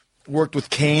Worked with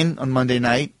Kane on Monday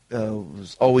night. It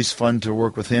was always fun to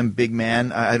work with him. Big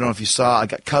man. I don't know if you saw, I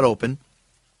got cut open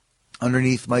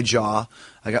underneath my jaw.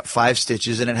 I got 5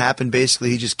 stitches, and it happened basically,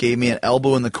 he just gave me an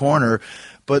elbow in the corner,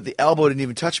 but the elbow didn't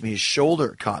even touch me. His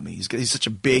shoulder caught me. He's such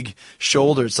a big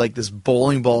shoulder. It's like this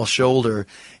bowling ball shoulder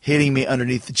hitting me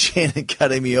underneath the chin and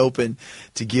cutting me open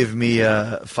to give me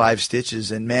 5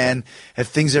 stitches. And, man, have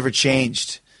things ever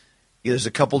changed? There's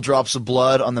a couple drops of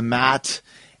blood on the mat,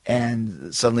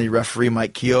 and suddenly referee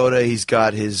Mike Chioda, he's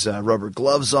got his rubber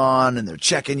gloves on, and they're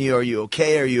checking you. Are you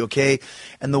okay? Are you okay?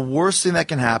 And the worst thing that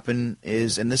can happen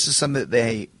is, and this is something that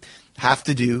they have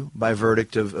to do by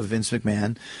verdict of Vince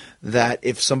McMahon, that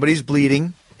if somebody's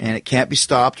bleeding and it can't be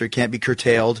stopped or it can't be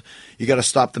curtailed, you got to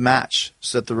stop the match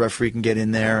so that the referee can get in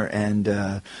there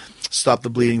and stop the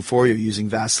bleeding for you using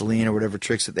Vaseline or whatever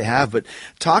tricks that they have. But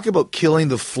talk about killing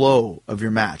the flow of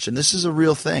your match. And this is a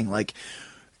real thing. Like,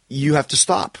 you have to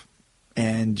stop,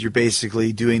 and you're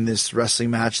basically doing this wrestling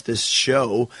match, this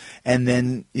show, and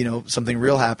then, something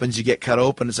real happens. You get cut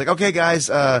open. It's like, okay, guys,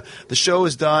 the show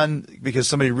is done because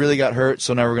somebody really got hurt,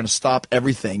 so now we're going to stop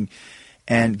everything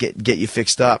and get you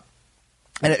fixed up.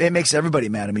 And it makes everybody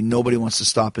mad. I mean, nobody wants to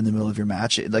stop in the middle of your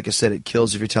match. Like I said, it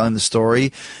kills if you're telling the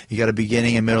story. You got a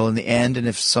beginning, a middle, and the end. And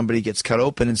if somebody gets cut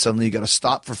open and suddenly you got to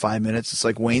stop for 5 minutes, it's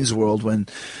like Wayne's World when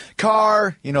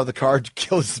the car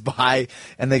goes by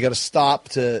and they got to stop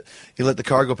you let the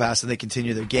car go past and they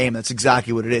continue their game. That's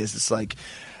exactly what it is. It's like,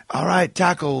 all right,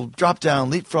 tackle, drop down,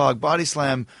 leapfrog, body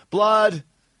slam, blood.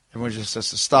 Everyone just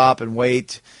has to stop and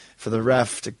wait for the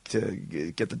ref to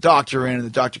get the doctor in, and the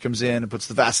doctor comes in and puts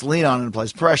the Vaseline on and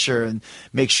applies pressure and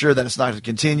makes sure that it's not going to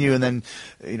continue. And then,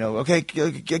 okay,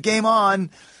 game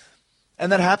on.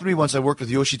 And that happened to me once. I worked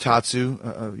with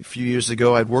Yoshitatsu a few years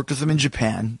ago. I'd worked with him in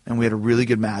Japan, and we had a really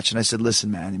good match. And I said, listen,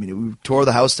 man, we tore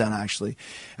the house down, actually.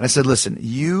 And I said, listen,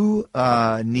 you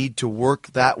need to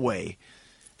work that way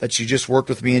that you just worked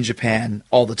with me in Japan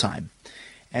all the time.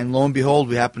 And lo and behold,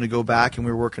 we happened to go back and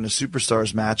we were working a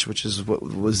Superstars match, which is what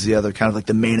was the other kind of like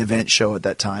the main event show at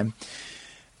that time.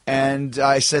 And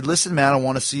I said, listen, man, I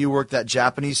want to see you work that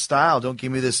Japanese style. Don't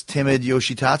give me this timid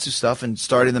Yoshitatsu stuff. And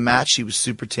starting the match, he was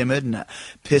super timid and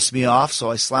pissed me off.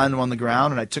 So I slammed him on the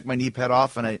ground and I took my knee pad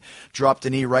off and I dropped a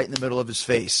knee right in the middle of his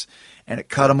face. And it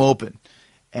cut him open.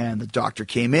 And the doctor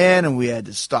came in, and we had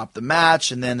to stop the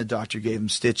match, and then the doctor gave him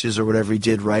stitches or whatever he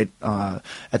did right at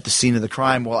the scene of the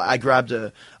crime. Well, I grabbed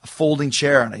a folding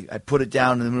chair, and I put it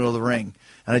down in the middle of the ring,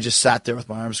 and I just sat there with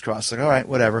my arms crossed, like, all right,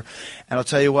 whatever. And I'll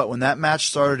tell you what, when that match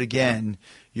started again,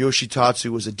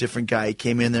 Yoshitatsu was a different guy. He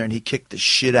came in there, and he kicked the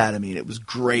shit out of me, and it was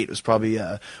great. It was probably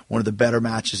one of the better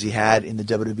matches he had in the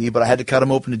WWE, but I had to cut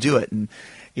him open to do it. And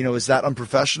is that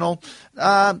unprofessional?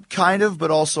 Kind of,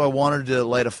 but also I wanted to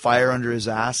light a fire under his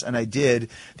ass, and I did.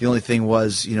 The only thing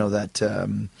was,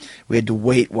 that we had to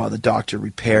wait while the doctor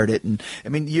repaired it. And, I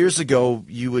mean, years ago,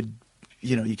 you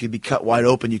could be cut wide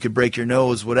open, you could break your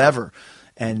nose, whatever,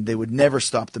 and they would never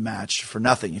stop the match for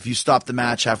nothing. If you stopped the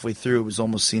match halfway through, it was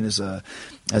almost seen as a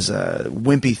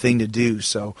wimpy thing to do.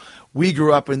 So we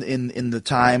grew up in the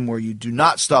time where you do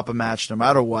not stop a match no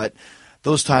matter what.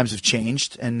 Those times have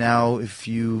changed, and now if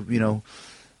you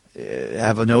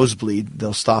have a nosebleed,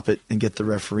 they'll stop it and get the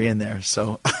referee in there.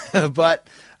 So, but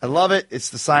I love it.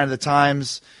 It's the sign of the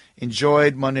times.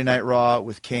 Enjoyed Monday Night Raw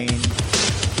with Kane.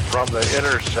 From the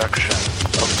intersection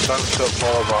of Sunset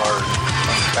Boulevard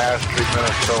and Bass Street,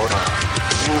 Minnesota,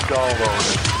 you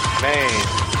downloaded Main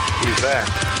Event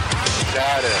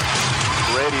Status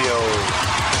Radio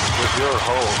with your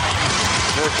host,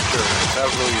 Mr.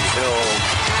 Beverly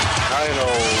Hills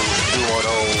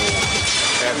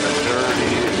 90210 and the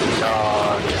Dirty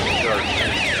Dog Dirty.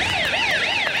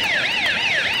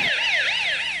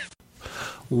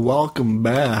 Welcome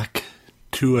back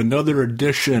to another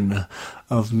edition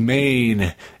of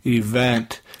Main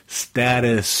Event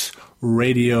Status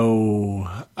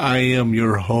Radio. I am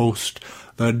your host,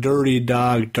 the Dirty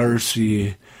Dog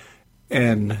Darcy,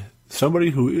 and somebody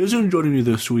who isn't joining me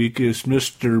this week is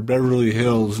Mr. Beverly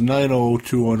Hills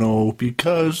 90210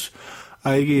 because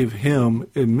I gave him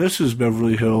and Mrs.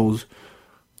 Beverly Hills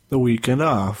the weekend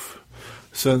off.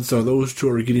 Since those two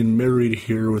are getting married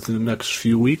here within the next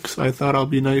few weeks, I thought I'll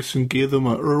be nice and give them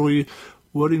an early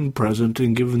wedding present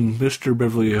and giving Mr.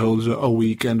 Beverly Hills a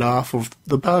weekend off of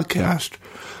the podcast.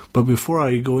 But before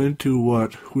I go into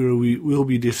what we'll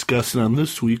be discussing on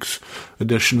this week's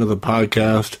edition of the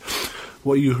podcast,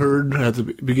 what you heard at the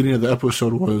beginning of the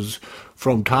episode was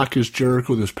from Talk is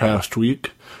Jericho this past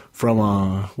week.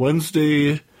 From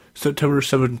Wednesday, September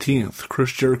 17th,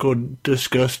 Chris Jericho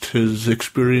discussed his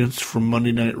experience from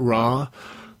Monday Night Raw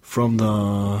from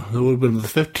it would have been the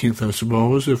 15th, I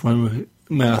suppose, if I'm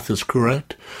math is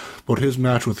correct, about his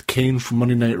match with Kane from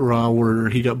Monday Night Raw, where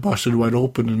he got busted wide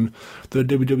open, and the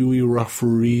WWE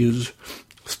referees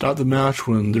stop the match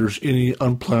when there's any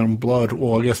unplanned blood.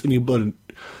 Well, I guess any blood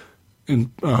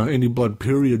in any blood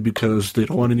period, because they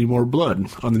don't want any more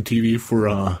blood on the TV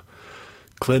for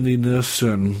cleanliness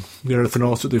and everything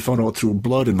else that they found out through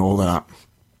blood and all that.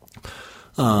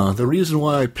 The reason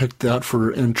why I picked that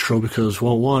for intro, because,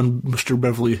 well, one, Mr.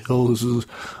 Beverly Hills is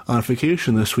on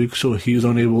vacation this week, so he's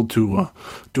unable to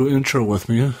do an intro with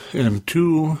me, and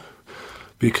two,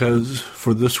 because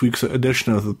for this week's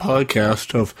edition of the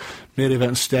podcast of Main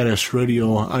Event Status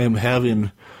Radio, I am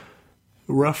having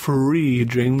referee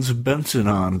James Benson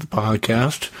on the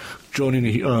podcast, joining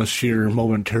us here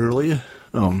momentarily.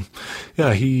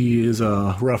 He is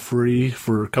a referee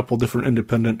for a couple different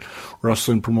independent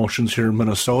wrestling promotions here in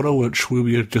Minnesota, which we'll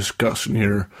be discussing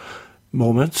here in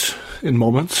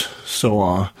moments.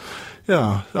 So,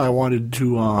 I wanted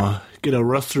to get a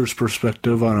wrestler's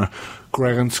perspective on a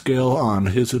grand scale on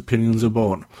his opinions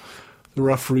about the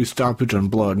referee stoppage on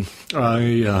blood.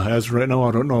 As right now,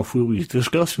 I don't know if we'll be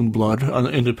discussing blood on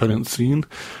the independent scene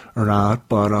or not,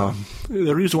 but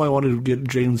the reason why I wanted to get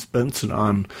James Benson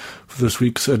on for this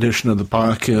week's edition of the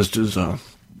podcast is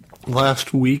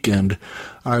last weekend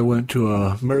I went to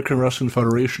a American Wrestling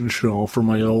Federation show for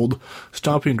my old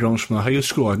stomping grounds from the high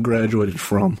school I graduated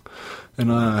from.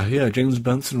 And James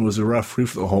Benson was the referee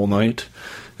for the whole night.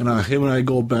 And him and I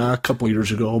go back a couple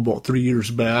years ago, about 3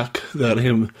 years back, that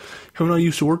him and I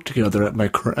used to work together at my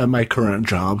current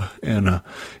job. And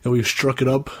we struck it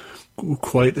up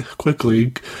quite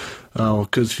quickly,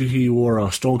 because he wore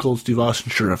a Stone Cold Steve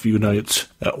Austin shirt a few nights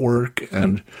at work,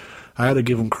 and I had to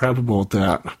give him crap about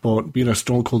that, about being a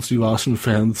Stone Cold Steve Austin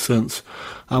fan, since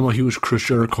I'm a huge Chris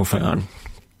Jericho fan.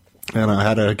 And I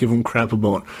had to give him crap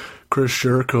about Chris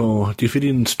Jericho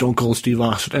defeating Stone Cold Steve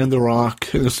Austin and The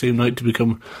Rock in the same night to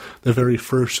become the very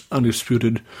first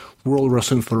undisputed World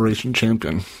Wrestling Federation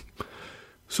champion.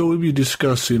 So we'll be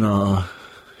discussing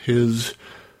his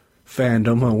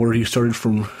fandom, where he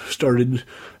started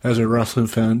as a wrestling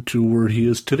fan to where he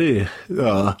is today,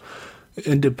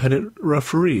 independent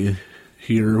referee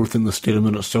here within the state of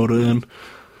Minnesota and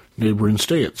neighboring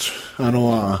states. I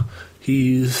know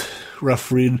he's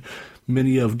refereed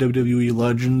many of WWE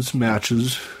Legends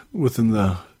matches within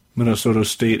the Minnesota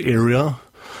state area,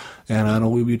 and I know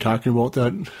we'll be talking about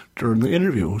that during the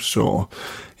interview. So,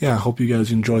 I hope you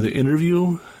guys enjoy the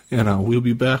interview, and we'll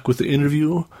be back with the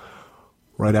interview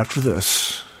right after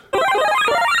this.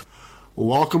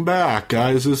 Welcome back,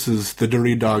 guys. This is the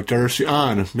Dirty Dog Darcy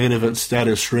on Main Event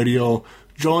Status Radio,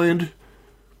 joined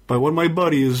by one of my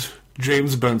buddies,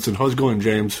 James Benson. How's it going,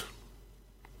 James?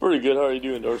 Pretty good. How are you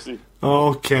doing, Darcy?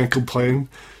 Oh, can't complain.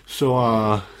 So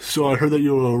I heard that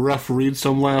you refereed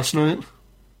some last night?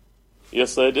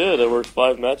 Yes, I did. I worked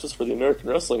 5 matches for the American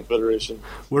Wrestling Federation.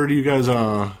 Where do you guys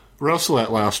wrestle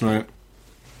at last night?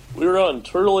 We were out in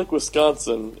Turtle Lake,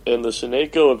 Wisconsin, in the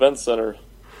Shenango Event Center.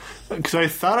 Because I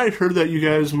thought I heard that you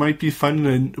guys might be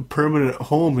finding a permanent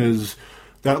home. Is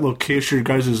that location your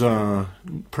guys'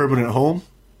 permanent home?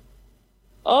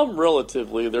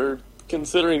 Relatively. They're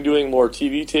considering doing more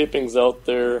TV tapings out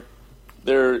there.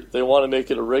 They want to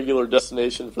make it a regular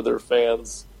destination for their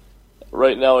fans.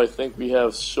 Right now, I think we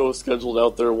have shows scheduled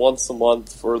out there once a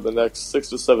month for the next 6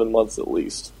 to 7 months at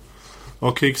least.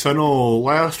 Okay, because I know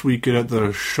last weekend at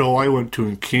the show I went to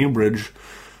in Cambridge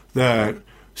that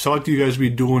sounded like you guys be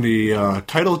doing a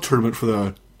title tournament for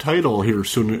the title here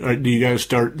soon. Do you guys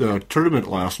start the tournament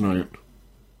last night?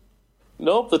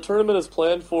 Nope, the tournament is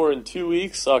planned for in 2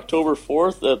 weeks, October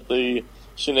 4th at the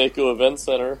Shenango Event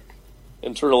Center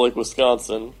in Turtle Lake,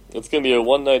 Wisconsin. It's going to be a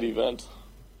one-night event.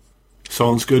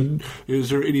 Sounds good. Is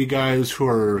there any guys who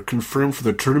are confirmed for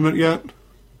the tournament yet?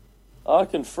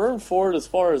 Confirmed for it as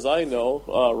far as I know.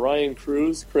 Ryan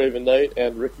Cruz, Craven Knight,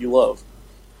 and Ricky Love.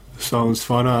 Sounds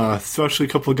fun. Especially a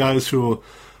couple of guys who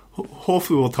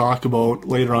hopefully we'll talk about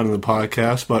later on in the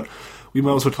podcast, but we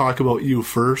might as well talk about you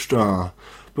first.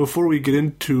 Before we get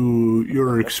into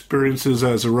your experiences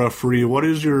as a referee, what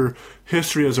is your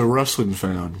history as a wrestling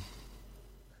fan?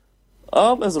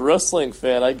 As a wrestling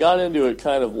fan, I got into it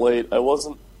kind of late. I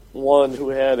wasn't one who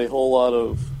had a whole lot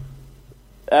of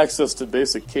access to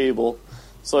basic cable,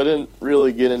 so I didn't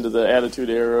really get into the Attitude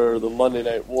Era or the Monday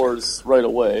Night Wars right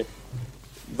away.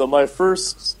 My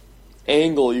first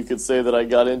angle, you could say, that I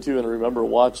got into and remember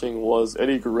watching was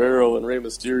Eddie Guerrero and Rey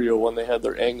Mysterio when they had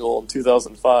their angle in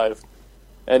 2005,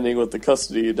 ending with the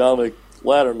custody Dominic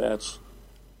ladder match.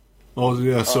 Oh,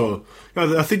 yeah, so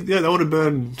I think that would have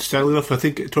been, sadly enough, I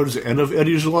think towards the end of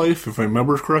Eddie's life, if I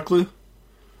remember correctly.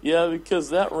 Yeah,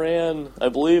 because that ran, I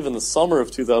believe, in the summer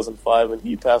of 2005, and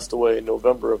he passed away in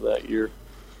November of that year.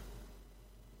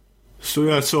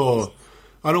 So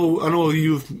I know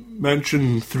you've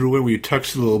mentioned through when we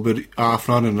texted a little bit off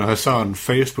and on, and I saw on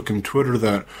Facebook and Twitter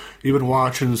that you've been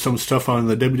watching some stuff on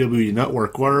the WWE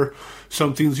Network. What are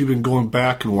some things you've been going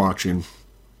back and watching?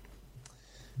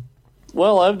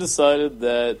 Well, I've decided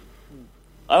that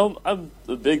I'm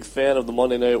a big fan of the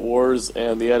Monday Night Wars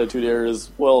and the Attitude Era, as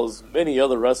well as many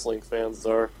other wrestling fans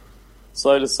are.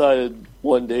 So I decided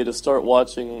one day to start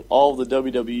watching all of the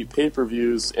WWE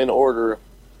pay-per-views in order,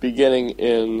 beginning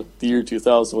in the year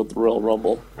 2000 with the Royal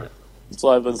Rumble. So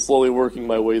I've been slowly working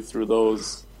my way through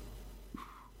those.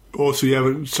 Oh, so you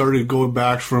haven't started going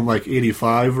back from like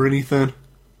 85 or anything?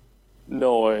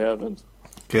 No, I haven't.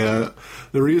 Okay,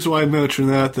 the reason why I mentioned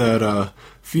that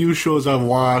few shows I've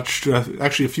watched,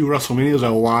 actually a few WrestleManias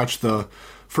I've watched, the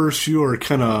first few are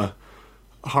kind of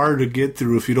hard to get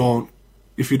through if you don't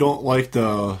like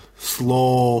the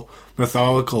slow,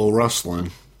 methodical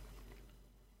wrestling.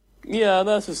 Yeah,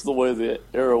 that's just the way the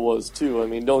era was too. I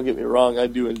mean, don't get me wrong, I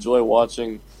do enjoy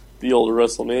watching the older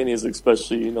WrestleManias,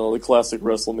 especially, the classic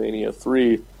WrestleMania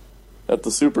 3 at the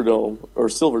Superdome, or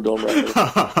Silverdome,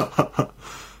 rather.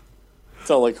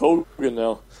 Sound like Hogan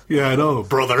now. Yeah, I know,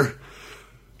 brother.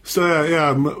 So,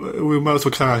 yeah, we might as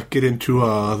well kind of get into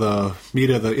the meat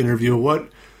of the interview. What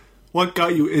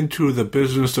got you into the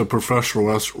business of professional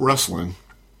wrestling?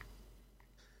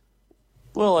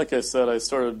 Well, like I said, I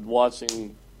started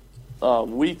watching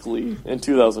weekly in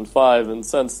 2005, and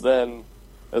since then,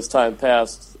 as time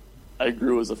passed, I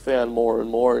grew as a fan more and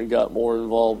more and got more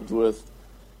involved with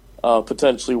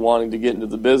potentially wanting to get into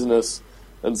the business.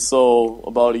 And so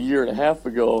about a year and a half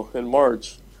ago, in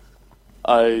March,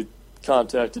 I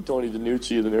contacted Tony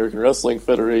DiNucci of the American Wrestling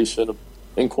Federation,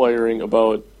 inquiring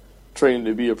about training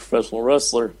to be a professional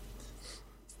wrestler.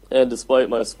 And despite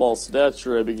my small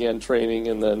stature, I began training,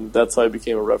 and then that's how I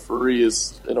became a referee,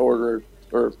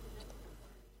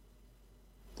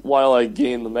 while I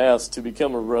gained the mass to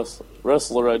become a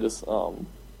wrestler, I just to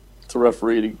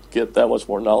referee to get that much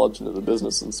more knowledge into the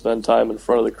business and spend time in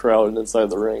front of the crowd and inside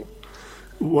the ring.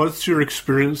 What's your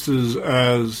experiences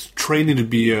as training to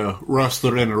be a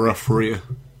wrestler and a referee?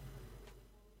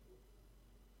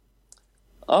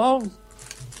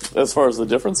 As far as the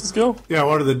differences go? Yeah,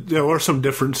 what are some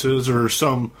differences or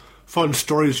some fun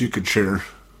stories you could share?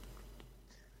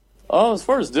 As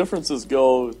far as differences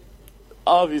go,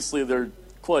 obviously they're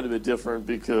quite a bit different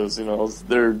because,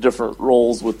 there are different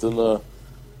roles within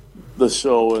the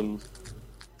show and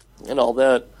all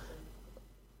that.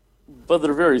 But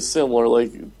they're very similar.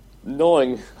 Like,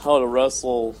 knowing how to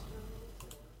wrestle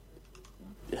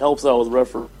helps out with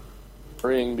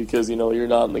refereeing because, you're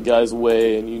not in the guy's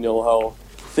way and you know how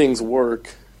things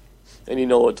work and you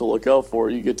know what to look out for.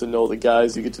 You get to know the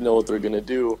guys, you get to know what they're going to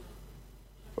do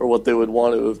or what they would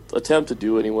want to attempt to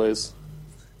do anyways.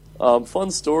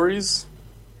 Fun stories.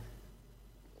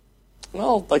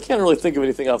 Well, I can't really think of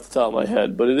anything off the top of my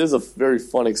head, but it is a very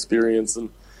fun experience and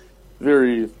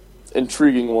very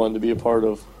intriguing one to be a part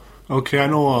of. Okay, I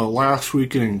know last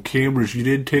weekend in Cambridge you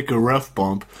did take a ref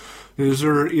bump. Is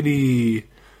there any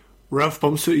ref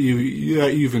bumps that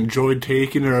you've enjoyed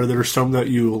taking, or are there some that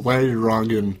you landed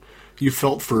wrong and you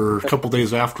felt for a couple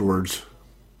days afterwards?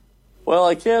 Well,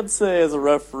 I can't say as a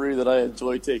referee that I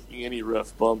enjoy taking any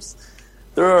ref bumps.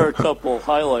 There are a couple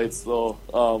highlights, though,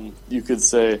 you could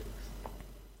say.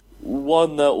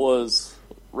 One that was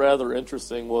rather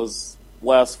interesting was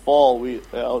last fall,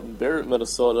 out in Barrett,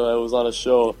 Minnesota, I was on a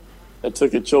show and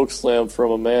took a choke slam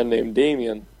from a man named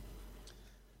Damien.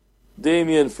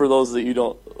 Damien, for those that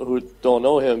who don't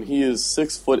know him, he is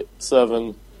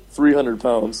 6'7", 300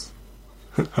 pounds.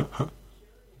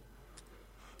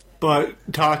 But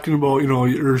talking about,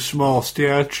 your small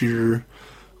stature,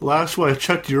 last time I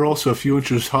checked, you're also a few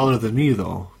inches taller than me,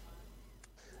 though.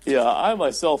 Yeah, I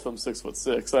myself am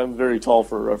 6'6". I'm very tall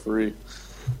for a referee.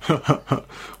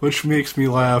 Which makes me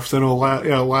laugh. I know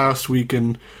last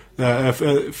weekend, a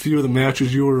few of the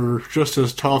matches, you were just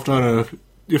as tall,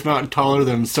 if not taller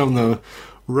than some of the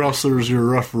wrestlers you're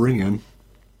refereeing.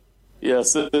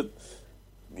 Yes,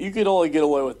 you could only get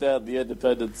away with that in the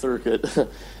independent circuit.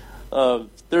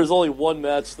 There's only one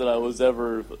match that I was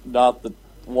ever not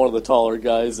one of the taller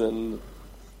guys, and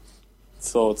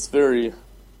so it's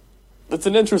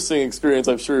an interesting experience,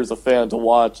 I'm sure, as a fan to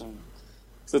watch, and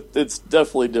it's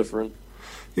definitely different.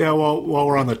 Yeah, while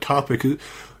we're on the topic,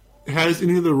 has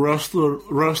any of the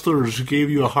wrestlers gave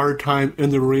you a hard time in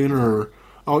the ring or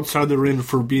outside the ring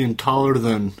for being taller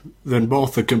than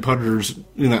both the competitors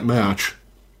in that match?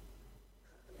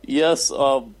 Yes,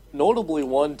 notably,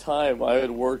 one time I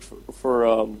had worked for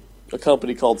a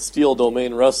company called Steel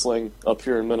Domain Wrestling up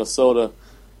here in Minnesota,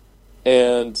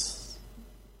 and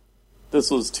this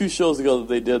was 2 shows ago that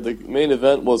they did. The main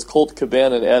event was Colt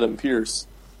Cabana and Adam Pearce.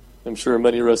 I'm sure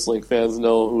many wrestling fans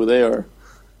know who they are.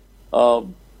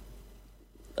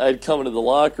 I'd come into the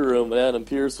locker room, and Adam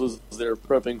Pearce was there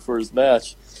prepping for his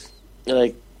match, and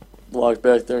I walked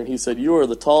back there, and he said, "You are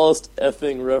the tallest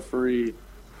effing referee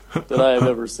that I have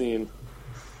ever seen."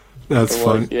 That's I'm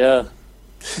funny. like, yeah.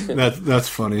 That's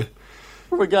funny.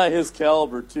 For a guy his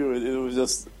caliber, too, it was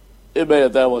just, it made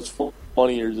it that much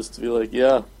funnier just to be like,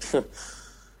 yeah.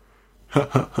 I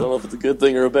don't know if it's a good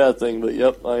thing or a bad thing, but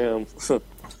yep, I am.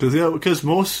 Because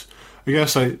most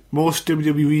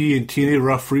WWE and TNA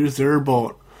referees, they're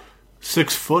about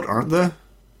 6 foot, aren't they?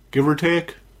 Give or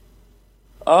take?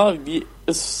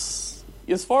 As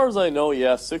far as I know,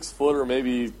 yeah, 6 foot or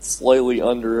maybe slightly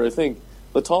under. I think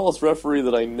the tallest referee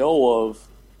that I know of,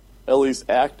 at least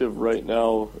active right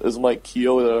now, is Mike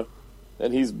Chioda,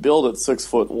 and he's billed at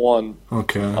 6'1".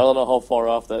 Okay. I don't know how far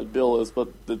off that bill is, but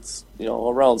it's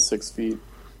around 6 feet.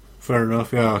 Fair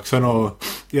enough, yeah. Because I know,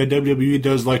 WWE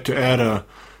does like to add a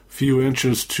few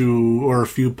inches to, or a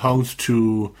few pounds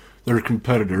to their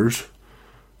competitors.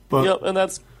 But Yep, and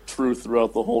that's true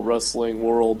throughout the whole wrestling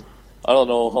world. I don't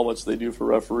know how much they do for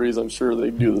referees. I'm sure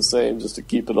they do the same just to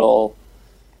keep it all,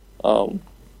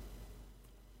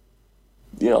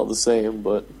 the same.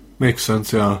 But makes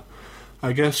sense, yeah.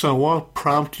 I guess what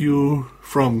prompted you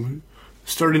from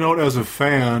starting out as a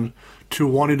fan to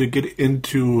wanting to get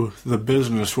into the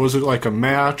business? Was it like a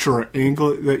match or an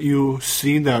angle that you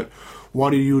seen that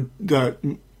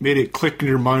made it click in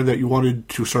your mind that you wanted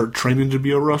to start training to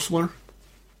be a wrestler?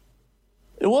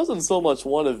 it wasn't so much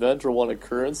one event or one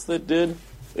occurrence that did.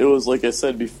 It was, like I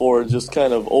said before, just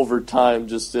kind of over time,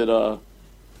 just did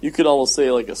you could almost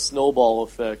say like a snowball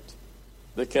effect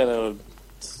that kind of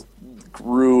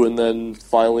grew and then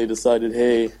finally decided,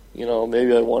 hey,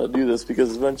 maybe I want to do this,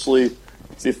 because eventually,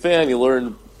 as a fan, you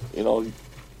learn,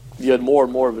 you had more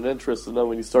and more of an interest, and then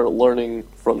when you start learning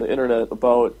from the internet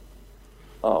about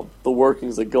the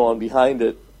workings that go on behind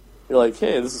it, you're like,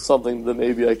 hey, this is something that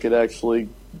maybe I could actually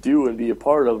do and be a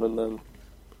part of, and then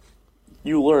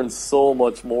you learn so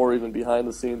much more even behind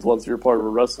the scenes once you're part of a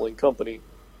wrestling company,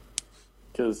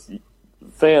 because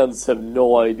fans have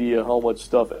no idea how much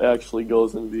stuff actually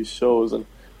goes into these shows and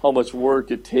how much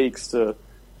work it takes to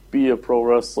be a pro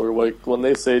wrestler. Like, when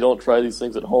they say don't try these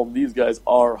things at home, these guys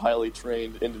are highly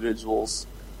trained individuals,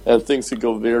 and things could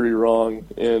go very wrong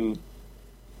in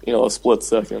a split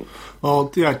second.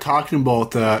 Well, yeah, talking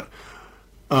about that,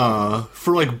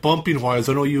 for like bumping wise,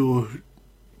 I know you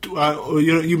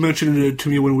mentioned it to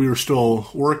me when we were still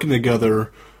working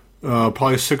together,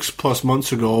 probably 6+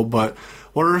 months ago. But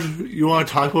you want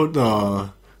to talk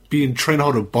about being trained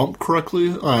how to bump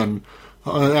correctly? Can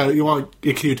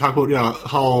you talk about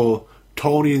how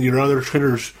Tony and your other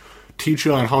trainers teach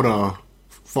you on how to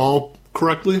fall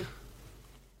correctly?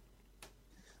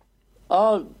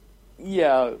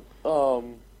 Yeah. Or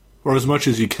as much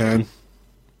as you can.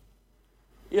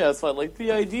 Yeah, it's fine. Like,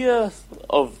 the idea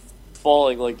of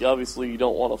falling, like, obviously you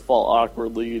don't want to fall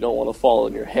awkwardly. You don't want to fall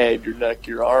on your head, your neck,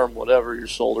 your arm, whatever, your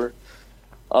shoulder.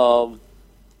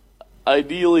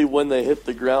 Ideally, when they hit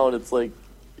the ground, it's like,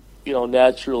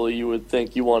 naturally you would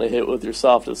think you want to hit with your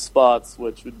softest spots,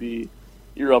 which would be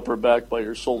your upper back by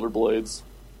your shoulder blades.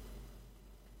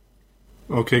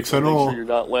 Okay, because I Make know... sure you're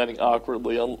not landing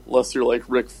awkwardly, unless you're like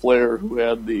Ric Flair, who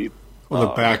had the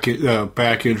back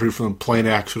injury from the plane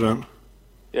accident.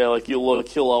 Yeah, like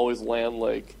he'll always land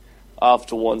like off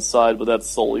to one side, but that's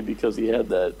solely because he had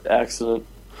that accident.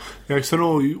 Yeah, because I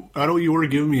know you were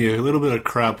giving me a little bit of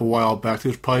crap a while back.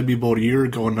 This probably be about a year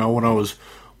ago now, when I was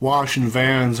washing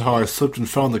vans, how I slipped and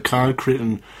fell in the concrete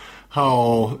and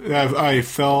how I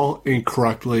fell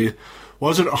incorrectly.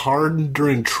 Was it hard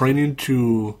during training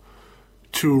to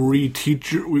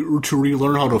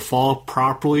relearn how to fall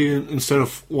properly instead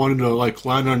of wanting to like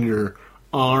land on your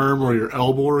arm or your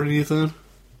elbow or anything?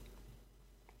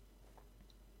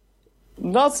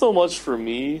 Not so much for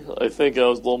me. I think I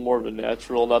was a little more of a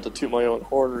natural, not to toot my own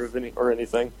horn or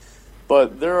anything.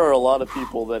 But there are a lot of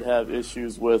people that have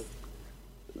issues with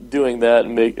doing that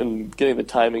and getting the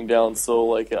timing down so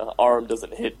like an arm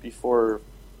doesn't hit before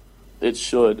it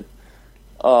should.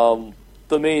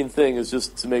 The main thing is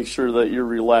just to make sure that you're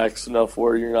relaxed enough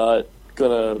where you're not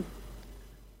gonna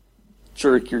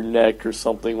jerk your neck or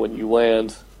something when you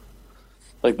land.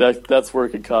 Like that's where it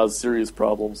could cause serious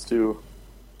problems too.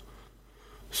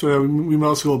 So we might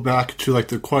also go back to like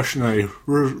the question I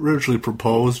originally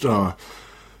proposed.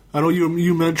 I know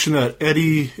you mentioned that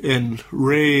Eddie and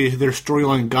Ray, their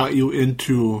storyline got you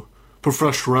into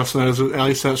professional wrestling. At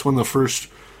least that's one of the first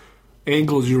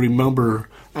angles you remember.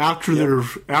 After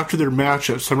their match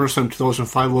at SummerSlam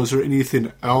 2005, was there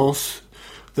anything else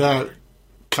that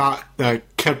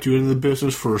kept you in the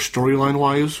business for storyline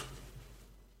wise?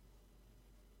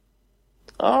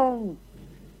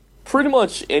 Pretty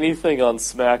much anything on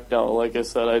SmackDown. Like I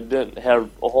said, I didn't have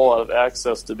a whole lot of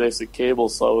access to basic cable,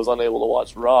 so I was unable to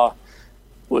watch Raw,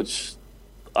 which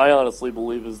I honestly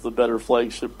believe is the better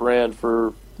flagship brand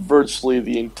for virtually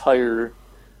the entire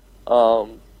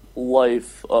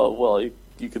life of, well,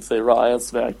 you could say Raw and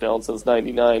SmackDown since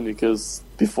 '99, because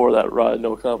before that Raw had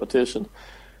no competition.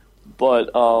 But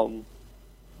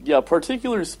yeah,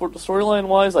 particular storyline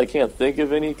wise, I can't think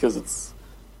of any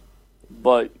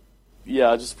but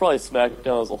yeah, just probably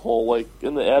SmackDown as a whole. Like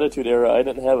in the Attitude Era, I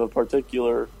didn't have a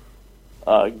particular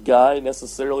guy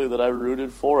necessarily that I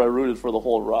rooted for. I rooted for the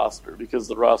whole roster because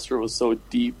the roster was so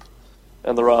deep,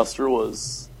 and the roster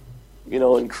was,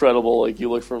 incredible. Like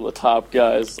you look from the top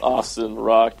guys, Austin,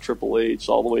 Rock, Triple H,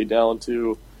 all the way down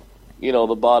to,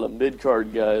 the bottom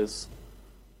mid-card guys.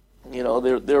 They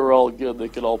were all good. They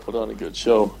could all put on a good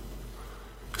show.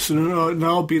 So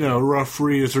now being a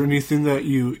referee, is there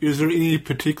any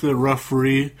particular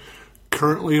referee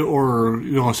currently, or,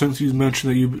 since you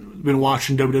mentioned that you've been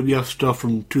watching WWF stuff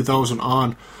from 2000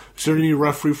 on, is there any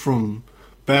referee from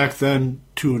back then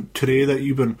to today that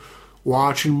you've been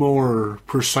watching more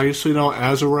precisely now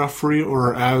as a referee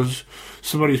or as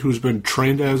somebody who's been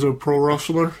trained as a pro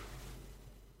wrestler?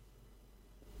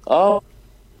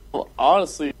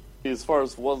 Honestly, as far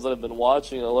as ones that I've been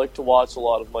watching, I like to watch a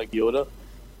lot of Mike Yoda.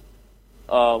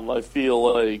 I feel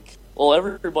like,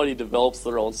 everybody develops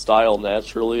their own style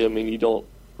naturally. I mean, you don't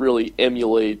really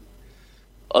emulate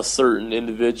a certain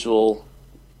individual.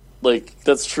 Like,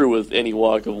 that's true with any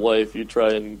walk of life. You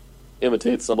try and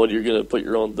imitate somebody, you're going to put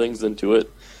your own things into it.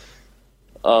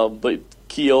 But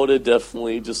Kyoto,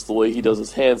 definitely, just the way he does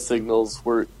his hand signals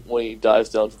when he dives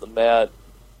down to the mat,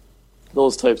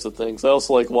 those types of things. I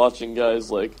also like watching guys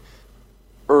like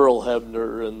Earl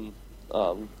Hebner and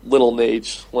Little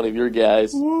Nate, one of your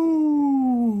guys.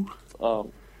 Woo! But,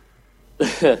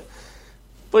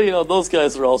 those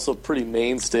guys are also pretty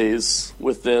mainstays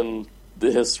within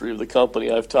the history of the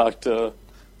company. I've talked to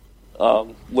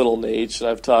Little Nate, and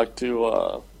I've talked to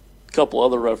a couple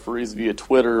other referees via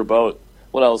Twitter about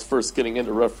when I was first getting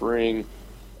into refereeing,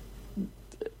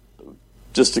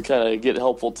 just to kind of get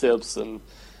helpful tips and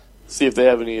see if they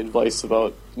have any advice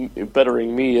about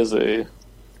bettering me as a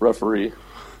referee.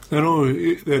 I know,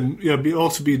 and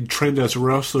also being trained as a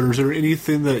wrestler, is there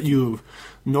anything that you've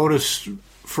noticed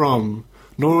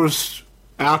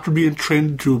after being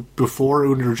trained to before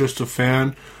when you were just a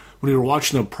fan, when you were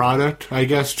watching the product? I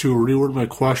guess to reword my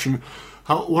question,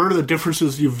 what are the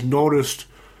differences you've noticed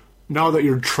now that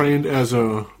you're trained as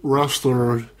a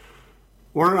wrestler?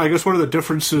 What are the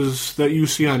differences that you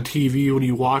see on TV when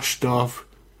you watch stuff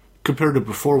compared to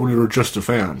before when you were just a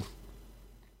fan?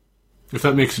 If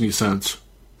that makes any sense.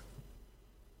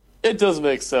 It does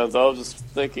make sense. I was just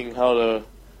thinking how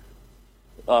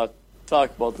to talk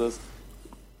about this.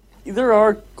 There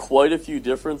are quite a few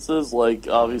differences, like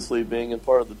obviously being a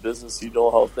part of the business, you know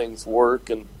how things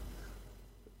work, and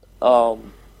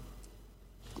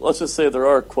let's just say there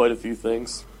are quite a few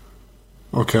things.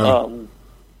 Okay. I'm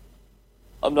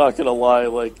not going to lie,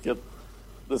 like this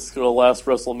is going to last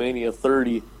WrestleMania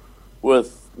 30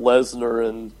 with Lesnar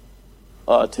and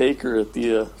Taker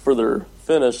for their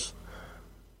finish.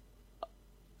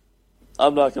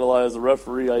 I'm not going to lie, as a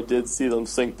referee, I did see them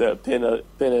sink that pin, and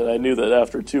I knew that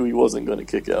after 2 he wasn't going to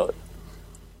kick out.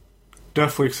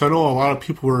 Definitely, because I know a lot of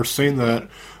people were saying that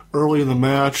early in the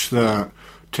match that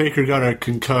Taker got a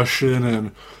concussion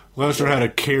and Lesnar had to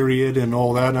carry it and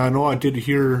all that. And I know I did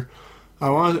hear,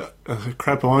 I want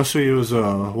to say it was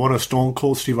one of Stone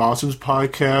Cold Steve Austin's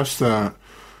podcasts that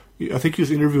I think he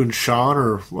was interviewing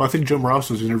Shawn, I think Jim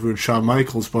Ross was interviewing Shawn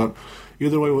Michaels, but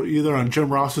either way, either on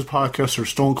Jim Ross's podcast or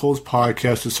Stone Cold's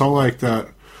podcast, it sounded like that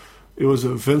it was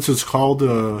Vince's call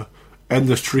to end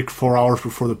the streak 4 hours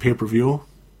before the pay-per-view.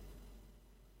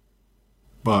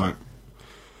 But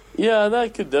yeah,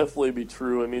 that could definitely be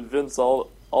true. I mean, Vince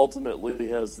ultimately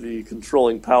has the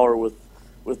controlling power with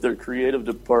their creative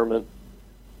department.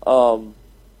 But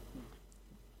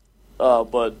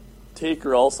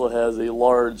Taker also has a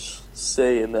large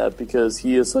say in that because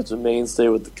he is such a mainstay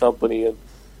with the company, and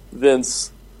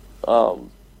Vince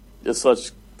is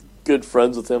such good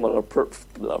friends with him on a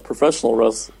professional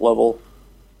level,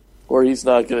 where he's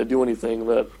not going to do anything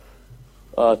that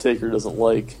Taker doesn't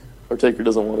like or Taker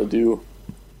doesn't want to do.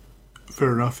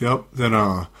 Fair enough. Yep. Then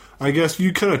I guess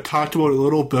you kind of talked about it a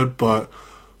little bit, but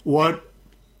what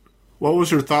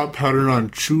was your thought pattern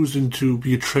on choosing to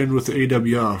be trained with the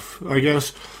AWF? I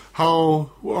guess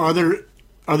how are there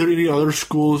any other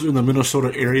schools in the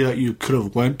Minnesota area that you could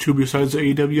have went to besides the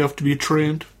AWF to be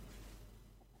trained?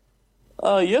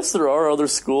 Yes, there are other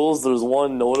schools. There's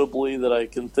one notably that I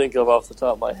can think of off the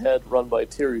top of my head, run by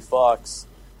Terry Fox.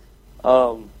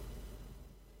 I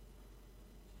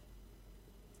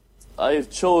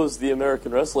chose the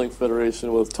American Wrestling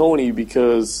Federation with Tony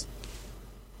because,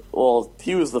 well,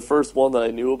 he was the first one that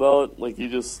I knew about. Like, you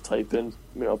just type in,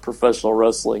 professional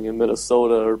wrestling in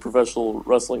Minnesota or professional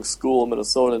wrestling school in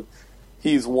Minnesota, and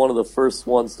he's one of the first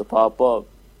ones to pop up.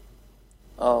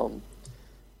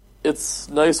 It's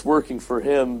nice working for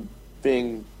him,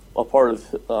 being a part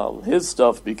of his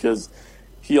stuff, because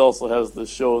he also has the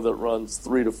show that runs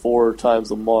 3 to 4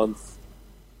 times a month,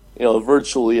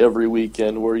 virtually every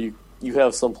weekend, where you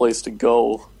have some place to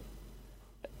go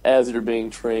as you're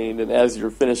being trained, and as you're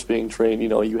finished being trained,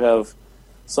 you have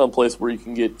some place where you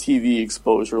can get TV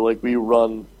exposure, like we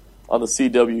run on the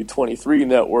CW23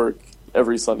 network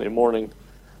every Sunday morning.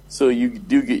 So you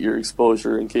do get your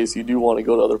exposure in case you do want to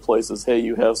go to other places. Hey,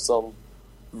 you have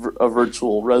a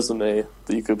virtual resume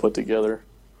that you could put together.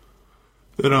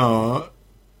 Then, I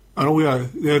know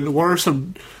then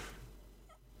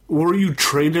were you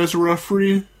trained as a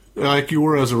referee like you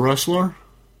were as a wrestler?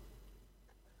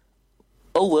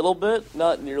 A little bit,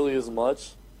 not nearly as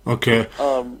much. Okay.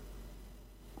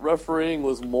 Refereeing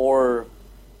was more,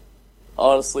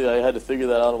 honestly, I had to figure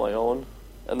that out on my own.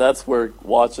 And that's where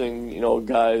watching,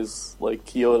 guys like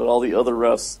Kyoto and all the other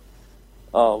refs,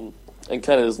 and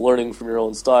kind of just learning from your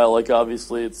own style. Like,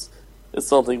 obviously, it's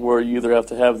something where you either have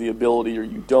to have the ability or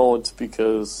you don't,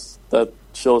 because that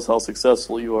shows how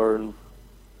successful you are and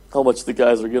how much the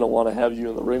guys are going to want to have you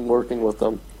in the ring working with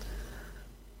them.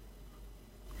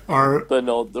 But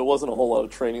no, there wasn't a whole lot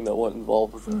of training that went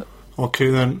involved with it.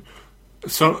 Okay, then,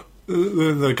 so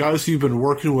the guys you've been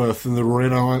working with in the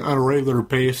ring on a regular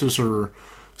basis, or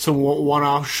some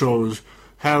one-off shows,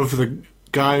 have the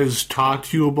guys talk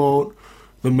to you about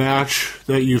the match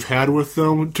that you've had with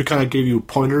them to kind of give you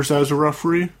pointers as a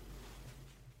referee?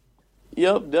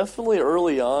 Yep, definitely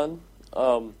early on.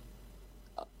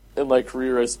 In my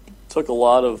career, I took a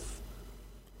lot of,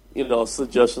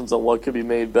 suggestions on what could be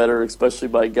made better, especially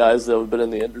by guys that have been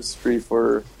in the industry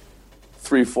for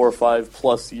 3, 4, 5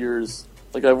 plus years.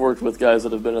 Like, I've worked with guys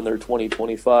that have been in their 20,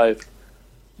 25,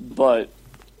 but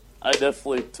I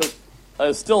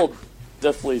still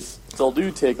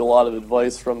do take a lot of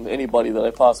advice from anybody that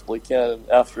I possibly can. And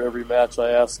after every match,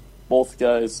 I ask both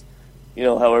guys,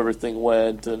 how everything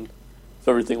went and if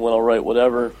everything went all right,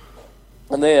 whatever.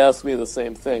 And they ask me the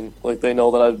same thing. Like, they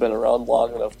know that I've been around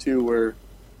long enough too, where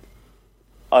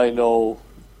I know,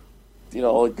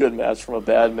 a good match from a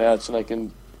bad match, and I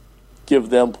can give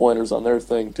them pointers on their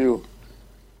thing too.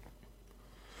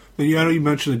 Yeah, I know you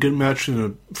mentioned a good match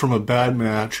from a bad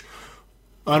match.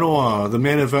 I know the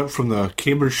main event from the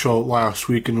Cambridge show last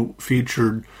week and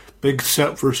featured Big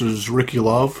Sep versus Ricky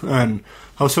Love, and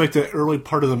I was like the early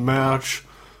part of the match.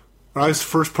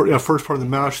 First part of the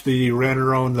match, they ran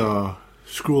around the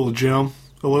school gym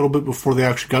a little bit before they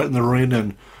actually got in the ring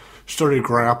and started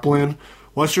grappling.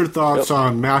 What's your thoughts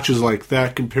on matches like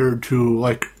that compared to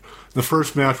like the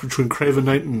first match between Craven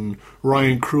Knight and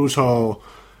Ryan Cruz? How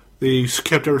they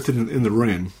kept everything in the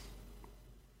ring.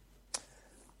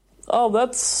 Oh,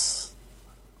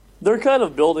 they're kind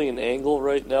of building an angle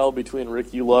right now between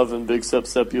Ricky Love and Big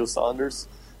Sepio Saunders.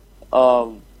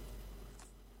 I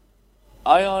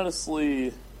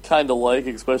honestly kind of like,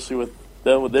 especially with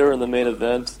them when they were in the main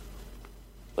event,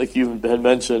 like you had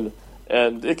mentioned,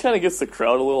 and it kind of gets the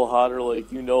crowd a little hotter. Like,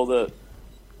 that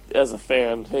as a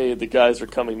fan, hey, the guys are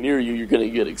coming near you, you're going to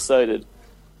get excited.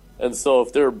 And so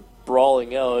if they're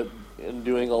brawling out and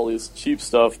doing all this cheap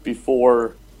stuff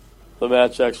before the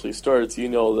match actually starts,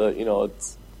 that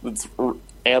it's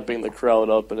amping the crowd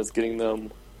up and it's getting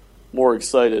them more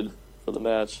excited for the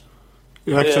match.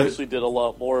 Yeah, they actually did a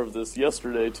lot more of this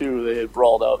yesterday too. They had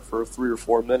brawled out for 3 or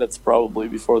 4 minutes probably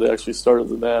before they actually started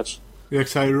the match. Yeah,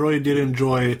 because I really did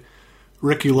enjoy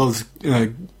Ricky Love's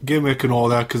gimmick and all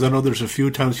that, because I know there's a few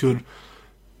times he would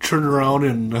turn around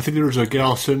and I think there was a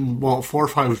gal sitting 4 or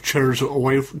 5 chairs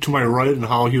away to my right, and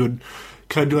how he would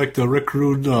kind of do like the Rick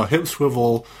Rude hip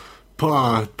swivel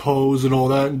pose and all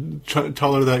that, and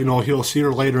tell her that he'll see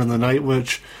her later in the night,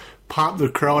 which popped the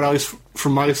crowd out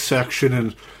from my section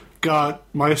and got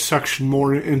my section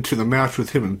more into the match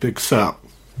with him and Big Sep.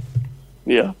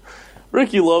 Yeah,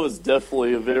 Ricky Love is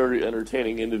definitely a very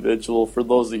entertaining individual. For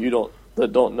those of you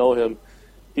that don't know him,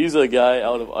 He's a guy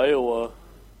out of Iowa,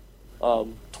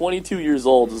 22 years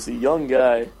old. He's a young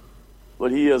guy,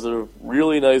 but he has a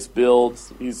really nice build.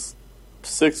 He's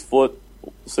 6 foot,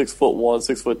 6'1",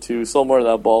 6'2", somewhere in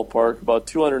that ballpark. About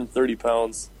 230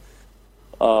 pounds.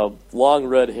 Long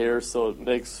red hair, so it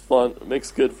makes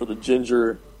good for the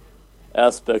ginger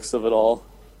aspects of it all.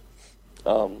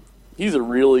 He's a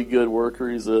really good worker.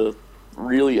 He's a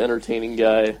really entertaining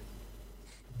guy,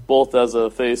 both as a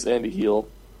face and a heel.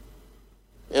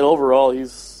 And overall,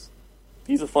 he's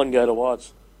a fun guy to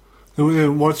watch.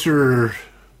 And what's your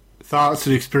thoughts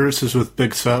and experiences with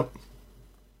Big Sep?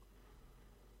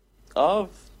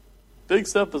 Big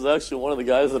Sep is actually one of the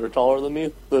guys that are taller than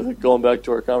me, going back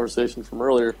to our conversation from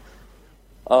earlier.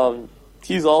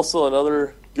 He's also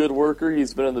another good worker.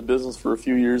 He's been in the business for a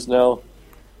few years now.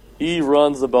 He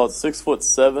runs about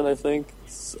 6'7", I think,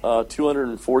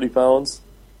 240 pounds.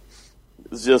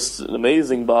 It's just an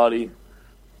amazing body.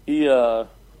 He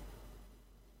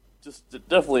just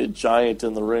definitely a giant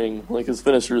in the ring. Like, his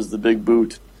finisher is the big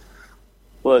boot.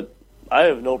 But I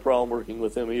have no problem working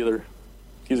with him either.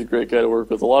 He's a great guy to work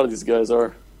with. A lot of these guys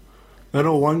are. I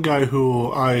know one guy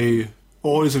who I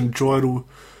always enjoyed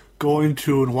going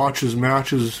to and watch his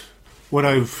matches when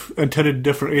I've attended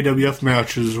different AWF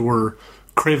matches were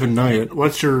Craven Knight.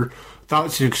 What's your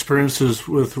thoughts and experiences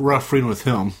with refereeing with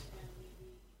him?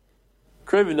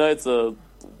 Craven Knight's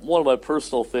one of my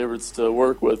personal favorites to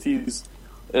work with. He's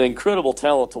an incredible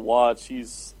talent to watch.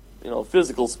 He's a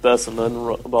physical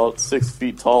specimen, about 6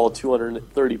 feet tall,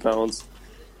 230 pounds.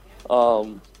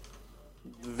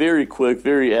 Very quick,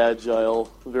 very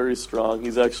agile, very strong.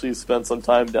 He's actually spent some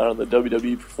time down in the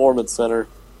WWE Performance Center.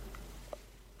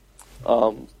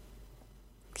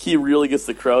 He really gets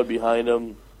the crowd behind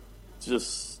him.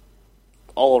 Just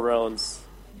all around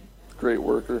great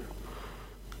worker.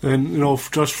 And,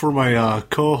 just for my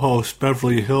co-host,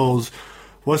 Beverly Hills,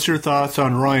 what's your thoughts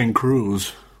on Ryan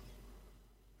Cruz?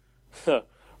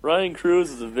 Ryan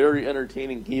Cruz is a very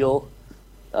entertaining heel.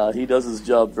 He does his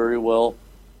job very well.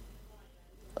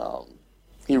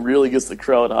 He really gets the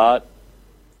crowd hot.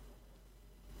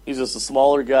 He's just a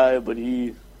smaller guy, but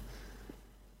he's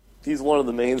one of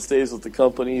the mainstays with the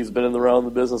company. He's been around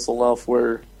the business enough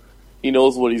where he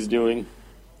knows what he's doing,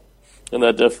 and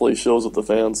that definitely shows with the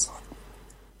fans.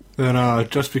 And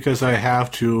just because I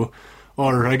have to,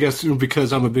 or I guess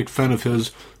because I'm a big fan of his,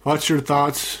 what's your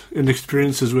thoughts and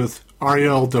experiences with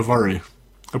Ariel Daivari?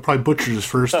 I probably butchered his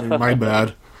first name, my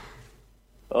bad.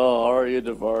 Oh, Ariel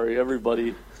Daivari,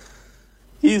 everybody.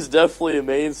 He's definitely a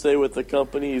mainstay with the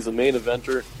company. He's a main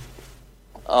eventer.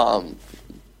 I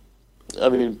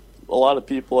mean, a lot of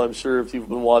people, I'm sure, if you've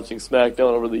been watching SmackDown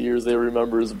over the years, they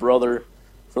remember his brother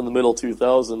from the middle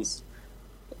 2000s.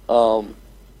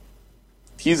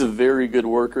 He's a very good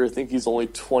worker. I think he's only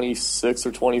 26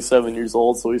 or 27 years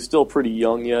old, so he's still pretty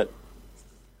young yet.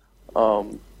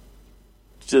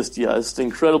 Just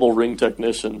incredible ring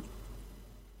technician.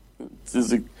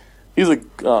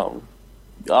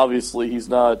 Obviously, he's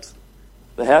not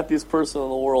the happiest person in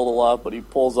the world a lot, but he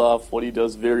pulls off what he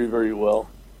does very, very well.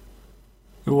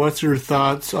 What's your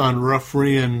thoughts on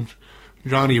refereeing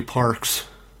Johnny Parks?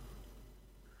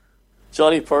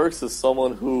 Johnny Parks is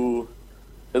someone who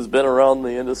has been around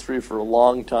the industry for a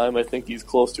long time. I think he's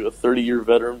close to a 30-year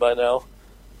veteran by now,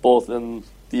 both in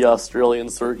the Australian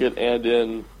circuit and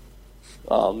in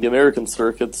the American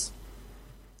circuits.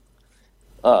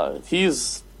 Because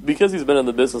he's been in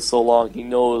the business so long, he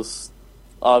knows,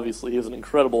 obviously, he has an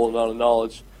incredible amount of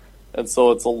knowledge. And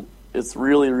so it's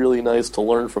really, really nice to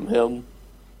learn from him,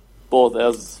 both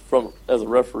as a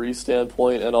referee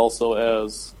standpoint and also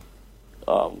as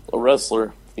a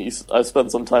wrestler. I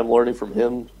spent some time learning from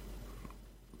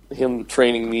him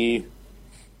training me.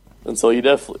 And so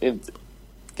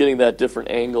getting that different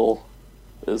angle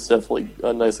is definitely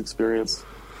a nice experience.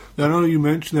 I know you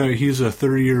mentioned that he's a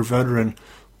 30-year veteran.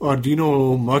 Do you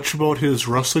know much about his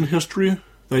wrestling history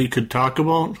that you could talk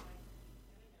about?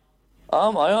 I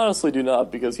honestly do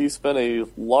not, because he spent a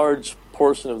large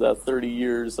portion of that 30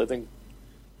 years, I think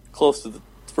close to the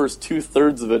first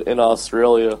 2/3 of it in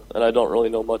Australia, and I don't really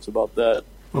know much about that.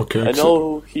 Okay. I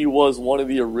know he was one of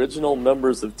the original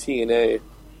members of TNA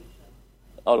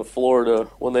out of Florida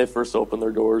when they first opened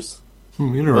their doors.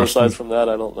 Interesting. But aside from that,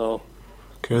 I don't know.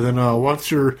 Okay, then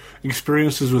what's your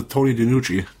experiences with Tony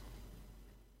DiNucci?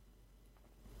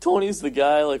 Tony's the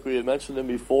guy, like we had mentioned him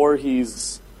before. He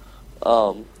was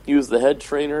the head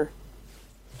trainer.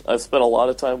 I've spent a lot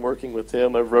of time working with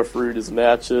him. I've refereed his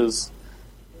matches.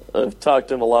 I've talked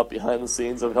to him a lot behind the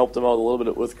scenes. I've helped him out a little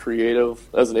bit with creative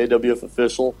as an AWF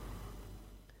official.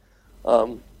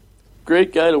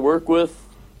 Great guy to work with.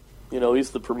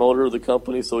 he's the promoter of the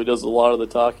company, so he does a lot of the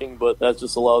talking, but that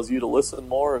just allows you to listen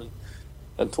more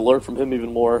and to learn from him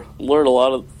even more. Learn a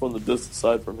lot from the business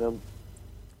side from him.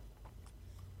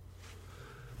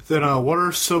 Then what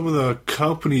are some of the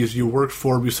companies you worked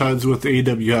for besides with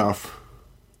AWF?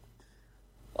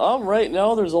 Right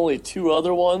now there's only 2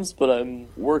 other ones, but I'm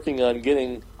working on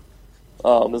getting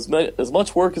as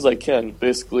much work as I can,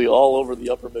 basically all over the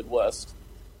upper Midwest.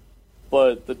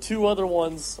 But the 2 other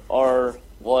ones are,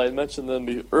 well, I mentioned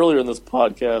them earlier in this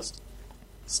podcast,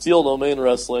 Steel Domain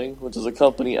Wrestling, which is a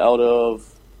company out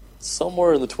of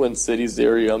somewhere in the Twin Cities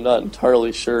area. I'm not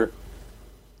entirely sure.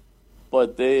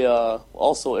 But they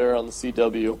also air on the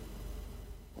CW.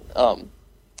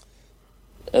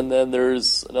 And then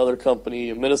there's another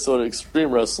company, Minnesota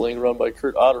Extreme Wrestling, run by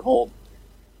Kurt Otterhold,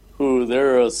 who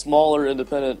they're a smaller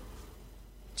independent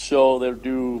show. They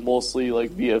do mostly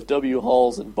like VFW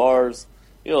halls and bars,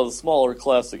 the smaller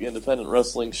classic independent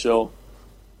wrestling show.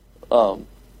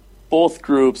 Both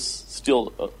groups,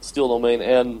 Steel Domain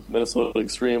and Minnesota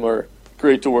Extreme, are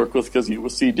great to work with because you will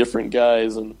see different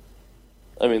guys, and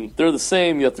I mean they're the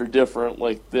same yet they're different.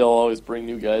 Like they'll always bring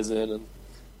new guys in, and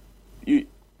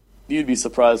you'd be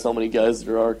surprised how many guys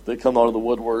there are that come out of the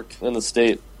woodwork in the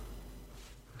state.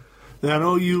 Now, I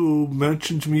know you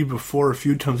mentioned to me before a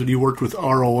few times that you worked with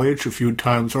ROH a few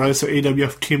times, or I guess the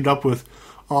AWF teamed up with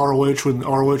ROH when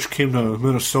ROH came to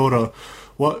Minnesota.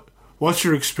 What's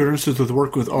your experiences with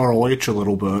work with ROH a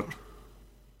little bit?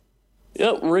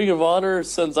 Yep, Ring of Honor,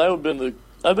 since I've been in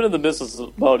the business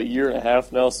about 1.5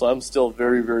 years now, so I'm still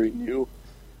very, very new.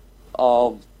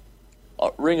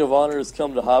 Ring of Honor has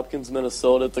come to Hopkins,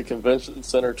 Minnesota at the convention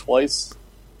center twice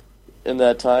in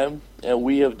that time,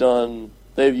 and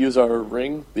they've used our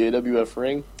ring, the AWF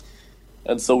ring,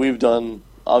 and so we've done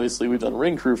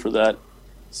ring crew for that,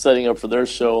 setting up for their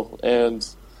show, and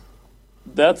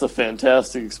that's a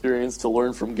fantastic experience to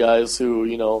learn from guys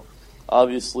who,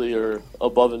 obviously are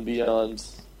above and beyond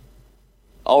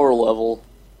our level.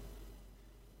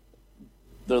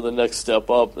 They're the next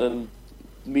step up, and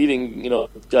meeting,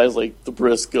 guys like the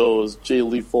Briscoes, Jay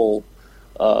Lethal,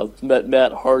 met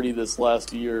Matt Hardy this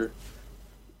last year.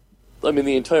 I mean,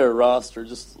 the entire roster,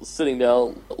 just sitting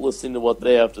down, listening to what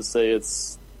they have to say,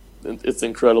 it's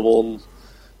incredible.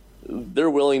 And they're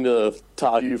willing to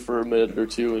talk to you for a minute or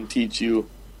two and teach you,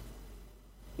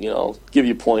 give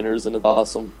you pointers, and it's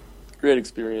awesome. Great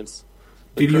experience.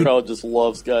 The crowd just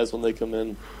loves guys when they come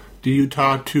in. Do you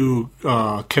talk to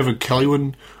Kevin Kelly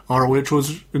when ROH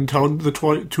was in town the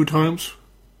 2 times?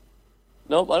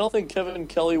 Nope, I don't think Kevin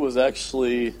Kelly was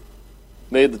actually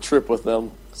made the trip with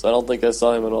them, so I don't think I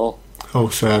saw him at all. Oh,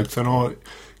 sad. 'Cause I know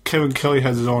Kevin Kelly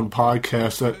has his own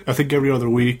podcast, I think every other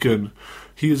week, and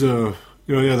he's the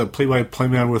play-by-play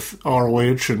man with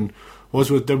ROH and was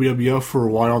with WWF for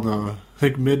a while in the, I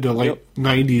think, mid to late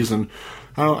 90s, and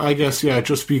I guess, it'd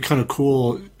just be kind of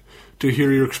cool to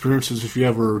hear your experiences if you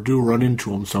ever do run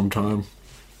into him sometime.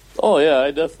 Oh, yeah,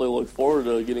 I definitely look forward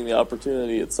to getting the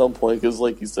opportunity at some point, because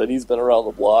like you said, he's been around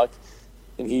the block,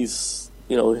 and he's,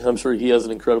 I'm sure he has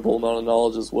an incredible amount of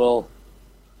knowledge as well.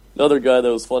 Another guy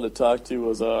that was fun to talk to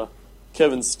was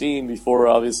Kevin Steen before,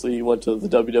 obviously, he went to the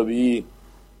WWE,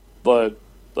 but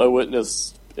I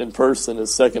witnessed in person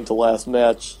his second to last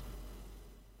match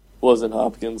was in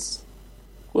Hopkins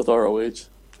with ROH.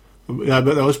 Yeah, I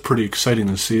bet that was pretty exciting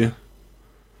to see.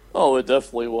 Oh, it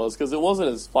definitely was, because it wasn't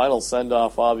his final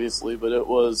send-off, obviously, but it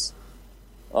was,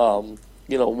 one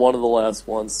of the last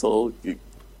ones, so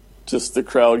just the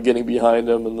crowd getting behind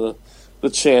him and the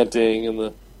chanting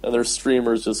and their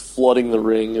streamers just flooding the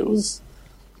ring. It was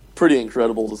pretty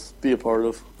incredible to be a part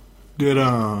of. Did,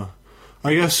 I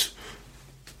guess,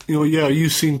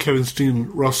 you've seen Kevin Steen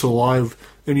wrestle live,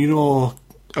 and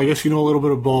I guess you know a little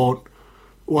bit about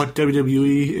what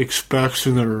WWE expects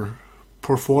in their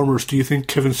performers. Do you think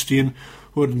Kevin Steen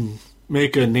would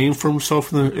make a name for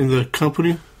himself in the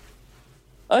company?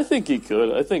 I think he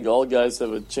could. I think all guys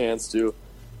have a chance to.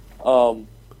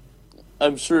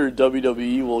 I'm sure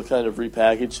WWE will kind of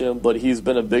repackage him, but he's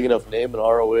been a big enough name in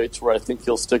ROH where I think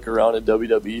he'll stick around in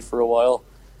WWE for a while.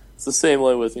 It's the same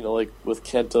way with, like with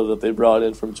Kenta that they brought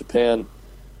in from Japan.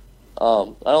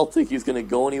 I don't think he's going to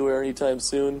go anywhere anytime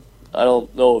soon. I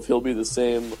don't know if he'll be the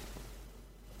same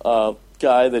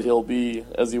guy that he'll be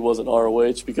as he was in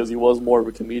ROH, because he was more of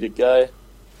a comedic guy,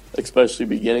 especially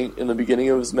in the beginning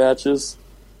of his matches.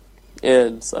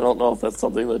 And I don't know if that's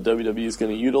something that WWE is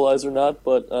going to utilize or not,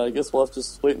 but I guess we'll have to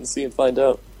just wait and see and find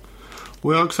out.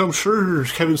 Well, because I'm sure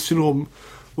Kevin Steen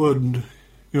would,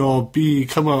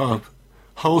 become a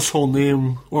household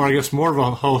name, or I guess more of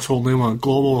a household name on a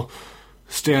global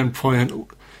standpoint.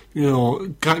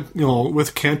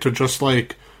 With Kenta, just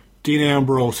like Dean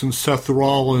Ambrose and Seth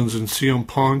Rollins and CM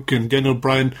Punk and Daniel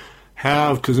Bryan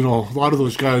have, because, a lot of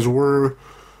those guys were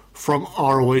from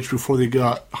ROH before they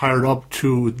got hired up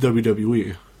to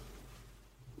WWE.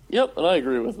 Yep, and I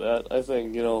agree with that. I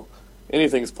think,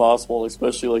 anything's possible,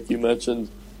 especially like you mentioned,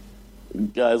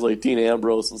 guys like Dean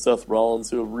Ambrose and Seth Rollins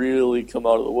who have really come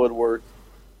out of the woodwork,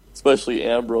 especially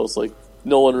Ambrose. Like,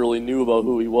 no one really knew about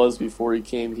who he was before he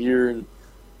came here, and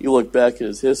you look back at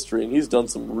his history, and he's done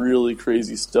some really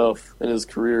crazy stuff in his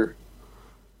career.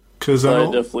 Because I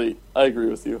agree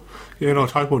with you. Yeah,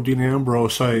 talk about Dean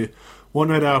Ambrose. One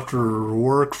night after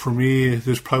work for me,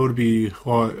 this probably would be,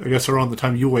 I guess around the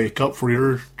time you wake up for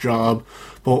your job,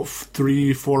 about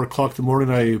 3, 4 o'clock in the morning,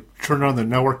 I turned on the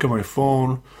network on my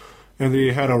phone, and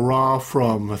they had a Raw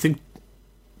from, I think,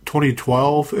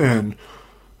 2012, and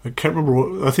I can't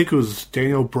remember, I think it was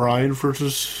Daniel Bryan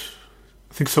versus,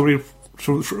 I think somebody,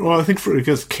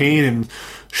 against Kane, and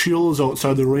Shield was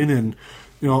outside the ring, and,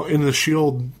 in the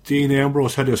Shield, Dean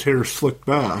Ambrose had his hair slicked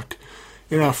back.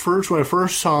 And at first, when I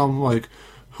first saw him, like,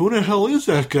 who the hell is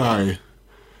that guy?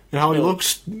 And how he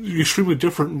looks extremely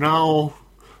different now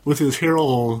with his hair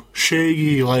all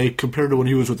shaggy, like, compared to when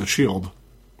he was with the Shield.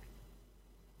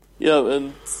 Yeah,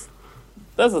 and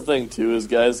that's the thing, too, is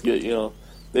guys get,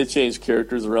 they change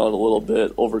characters around a little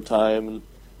bit over time. And,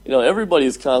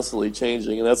 everybody's constantly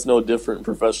changing, and that's no different in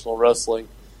professional wrestling.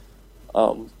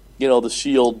 The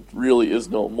Shield really is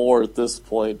no more at this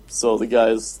point, so the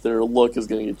guys, their look is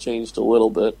going to get changed a little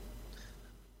bit.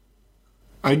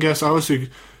 I guess I was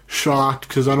shocked,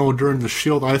 because I know during the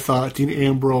Shield I thought Dean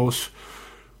Ambrose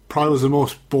probably was the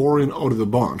most boring out of the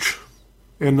bunch.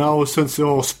 And now since they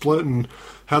all split and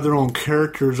have their own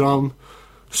characters, I'm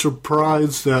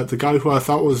surprised that the guy who I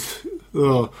thought was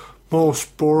the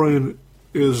most boring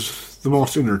is the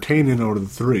most entertaining out of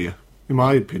the three, in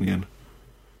my opinion.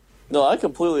 No, I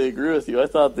completely agree with you. I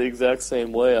thought the exact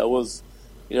same way. I was,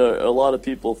 a lot of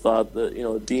people thought that,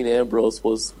 Dean Ambrose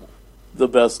was the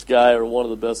best guy or one of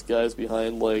the best guys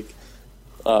behind,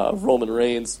 Roman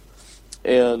Reigns.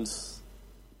 And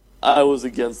I was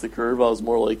against the curve. I was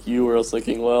more like you, where I was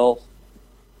thinking, well,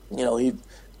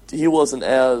 he wasn't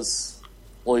as,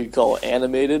 what you call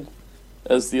animated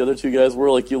as the other two guys were.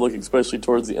 Like, you look especially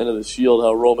towards the end of the Shield,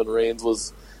 how Roman Reigns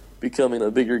was becoming a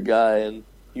bigger guy, and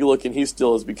you look, and he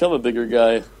still has become a bigger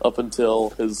guy up until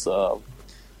his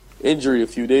injury a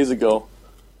few days ago.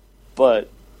 But,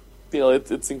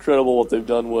 it's incredible what they've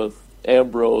done with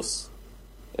Ambrose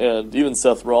and even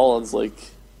Seth Rollins,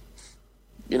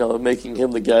 making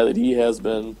him the guy that he has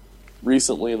been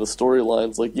recently in the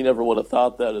storylines. Like, you never would have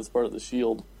thought that as part of the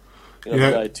Shield. The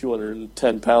guy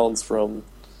 210 pounds from,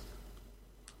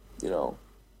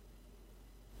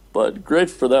 But great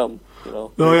for them,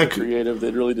 creative.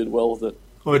 They really did well with it.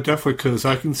 Oh, definitely, because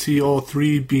I can see all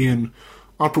three being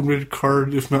upper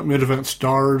mid-card, if not mid-event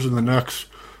stars in the next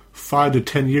 5 to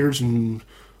 10 years, and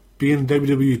being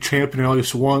WWE champion at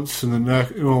least once in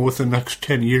within the next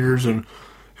 10 years. And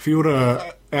if you would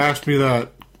have asked me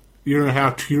that year and a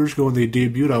half, 2 years ago when they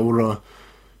debuted, I would have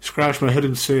scratched my head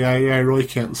and say, I really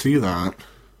can't see that.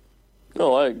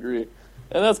 No, I agree.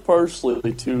 And that's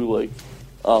partially, too,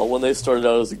 when they started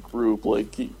out as a group,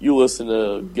 you listen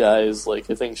to guys, I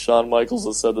think Shawn Michaels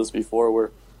has said this before,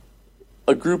 where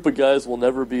a group of guys will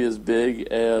never be as big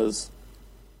as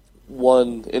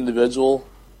one individual.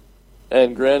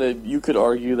 And granted, you could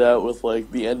argue that with,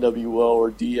 the NWO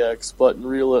or DX, but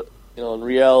in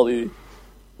reality,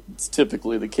 it's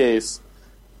typically the case.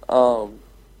 I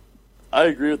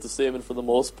agree with the statement for the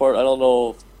most part. I don't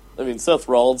know Seth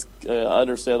Rollins, I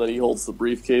understand that he holds the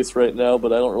briefcase right now,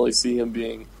 but I don't really see him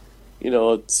being,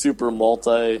 a super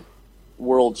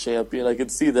multi-world champion. I could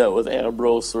see that with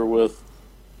Ambrose or with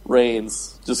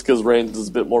Reigns, just because Reigns is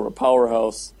a bit more of a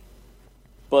powerhouse.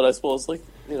 But I suppose, like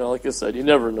I said, you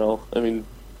never know. You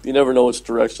never know which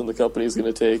direction the company's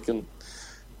going to take and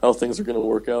how things are going to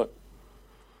work out.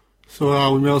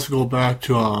 So we may also go back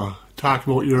to talk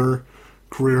about your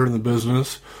career in the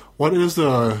business. What is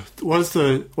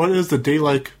the day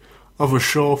like of a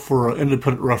show for an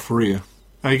independent referee?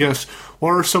 I guess, what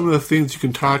are some of the things you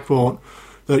can talk about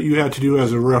that you had to do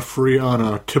as a referee on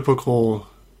a typical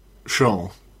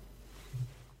show?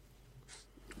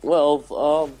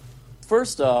 Well,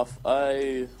 first off,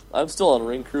 I'm still on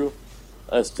ring crew.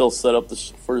 I still set up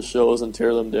for shows and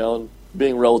tear them down,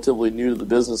 being relatively new to the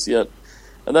business yet.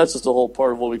 And that's just a whole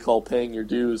part of what we call paying your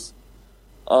dues.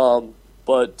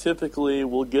 But typically,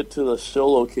 we'll get to the show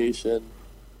location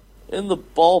in the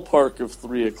ballpark of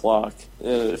 3 o'clock,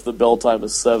 if the bell time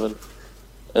is 7.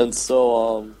 And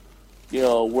so,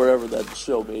 wherever that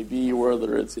show may be,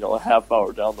 whether it's, a half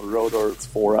hour down the road or it's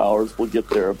 4 hours, we'll get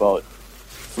there about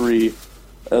 3.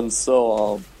 And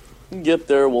so get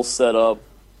there, we'll set up.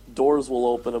 Doors will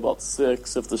open about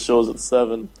 6 if the show's at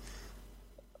 7.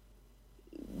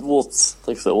 Like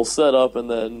I said, we'll set up, and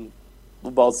then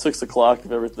about 6 o'clock,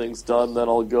 if everything's done, then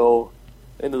I'll go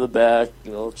into the back,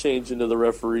 change into the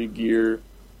referee gear,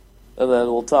 and then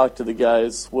we'll talk to the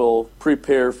guys. We'll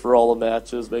prepare for all the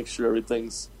matches, make sure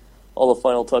all the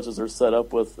final touches are set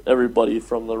up with everybody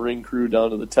from the ring crew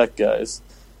down to the tech guys.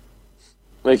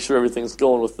 Make sure everything's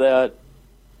going with that.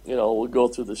 We'll go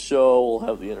through the show. We'll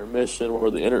have the intermission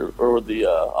where the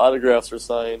autographs are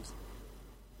signed.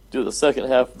 Do the second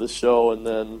half of the show, and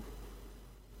then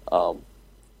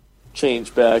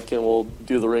change back, and we'll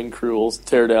do the ring crew. We'll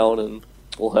tear down, and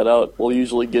we'll head out. We'll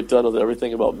usually get done with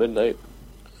everything about midnight.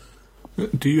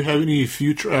 Do you have any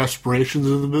future aspirations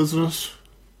in the business?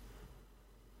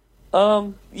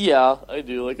 Yeah, I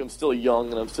do. I'm still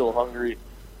young and I'm still hungry.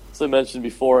 As I mentioned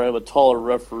before, I'm a taller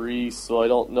referee, so I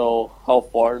don't know how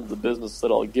far into the business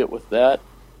that I'll get with that.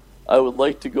 I would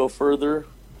like to go further,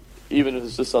 even if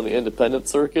it's just on the independent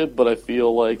circuit, but I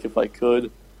feel like if I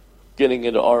could, getting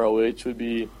into ROH would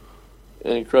be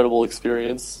an incredible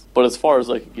experience. But as far as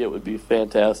I could get would be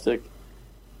fantastic.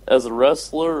 As a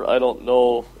wrestler, I don't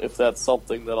know if that's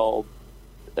something that I'll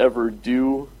ever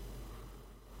do.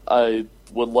 I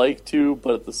would like to,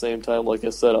 but at the same time, like I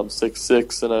said, I'm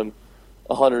 6'6", and I'm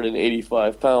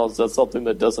 185 pounds. That's something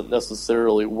that doesn't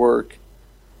necessarily work.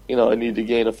 I need to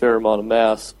gain a fair amount of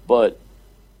mass, but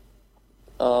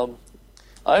I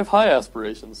have high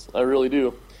aspirations. I really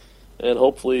do. And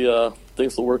hopefully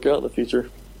things will work out in the future.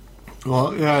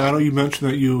 Well, yeah, I know you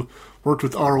mentioned that you worked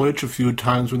with ROH a few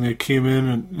times when they came in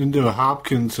and into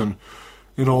Hopkins and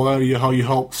that, how you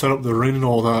helped set up the ring and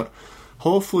all that.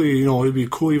 Hopefully, it'd be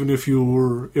cool even if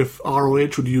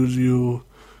ROH would use you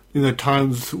in the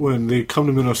times when they come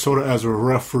to Minnesota as a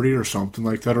referee or something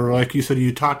like that. Or like you said,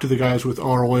 you talk to the guys with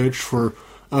ROH for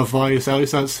advice. At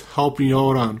least that's helping you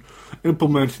out on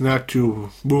implementing that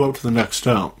to move up to the next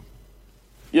step.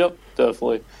 Yep,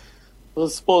 definitely. I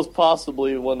suppose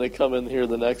possibly when they come in here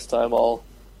the next time, I'll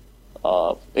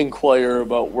inquire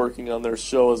about working on their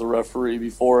show as a referee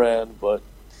beforehand, but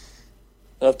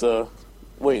I have to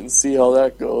wait and see how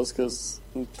that goes, because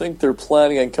I think they're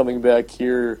planning on coming back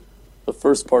here the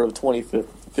first part of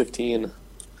 2015.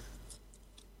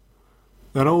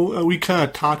 I know we kind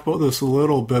of talked about this a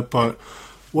little bit, but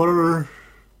what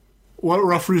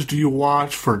referees do you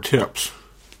watch for tips?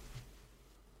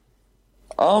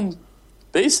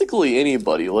 Basically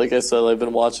anybody. Like I said, I've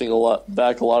been watching a lot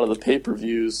of the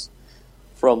pay-per-views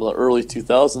from the early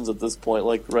 2000s at this point.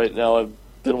 Like right now, I've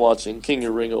been watching King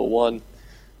of Ring 01.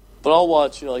 But I'll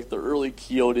watch, the early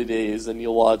Kyoto days, and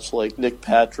you'll watch, Nick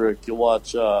Patrick. You'll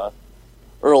watch Earl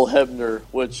Hebner,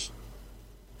 which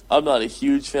I'm not a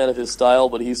huge fan of his style,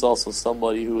 but he's also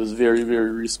somebody who is very,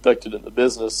 very respected in the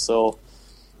business. So,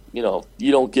 you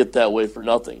don't get that way for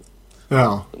nothing.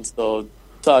 Yeah. And so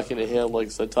talking to him, like I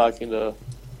said, talking to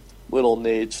Little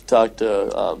Nate, talked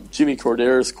to Jimmy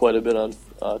Corderas quite a bit on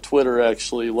Twitter,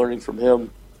 actually, learning from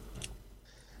him.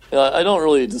 I don't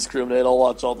really discriminate. I'll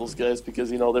watch all those guys because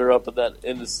they're up at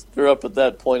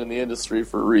that point in the industry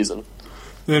for a reason.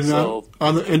 And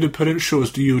on the independent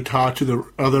shows, do you talk to the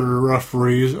other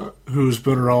referees who's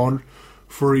been around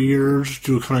for years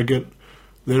to kind of get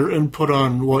their input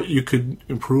on what you could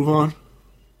improve on?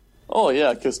 Oh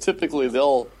yeah, because typically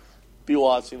they'll be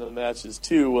watching the matches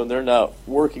too when they're not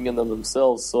working in them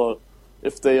themselves. So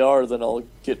if they are, then I'll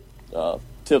get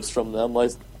tips from them.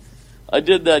 I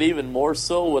did that even more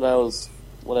so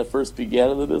when I first began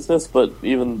in the business, but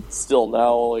even still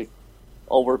now,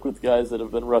 I'll work with guys that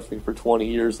have been reffing for 20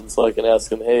 years, and so I can ask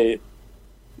them, hey,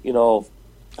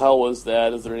 how was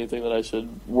that? Is there anything that I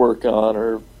should work on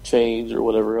or change or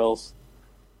whatever else?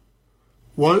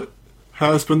 What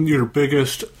has been your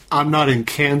biggest I'm not in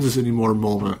Kansas anymore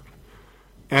moment?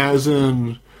 As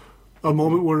in a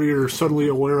moment where you're suddenly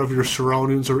aware of your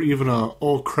surroundings, or even a,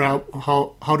 oh crap,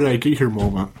 how did I get here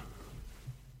moment?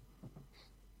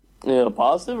 Yeah,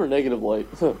 positive or negative light?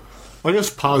 I guess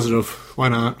positive. Why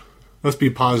not? Let's be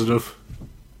positive.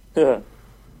 Yeah.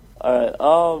 All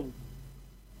right.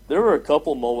 There were a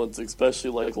couple moments, especially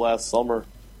last summer.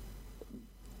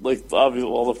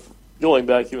 Obviously, going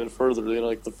back even further,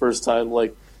 the first time,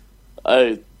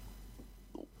 I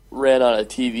ran on a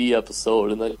TV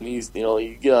episode, and then you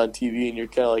get on TV and you're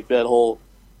kind of like that whole,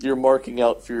 you're marking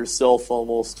out for yourself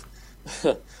almost.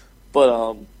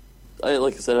 But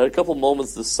like I said, I had a couple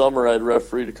moments this summer. I'd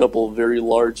refereed a couple of very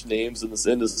large names in this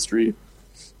industry,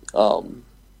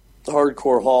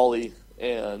 Hardcore Holly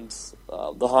and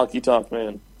the Honky Tonk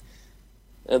Man,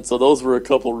 and so those were a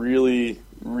couple really,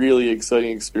 really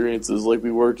exciting experiences. Like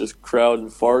we worked this crowd in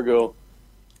Fargo,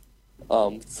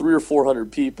 300 or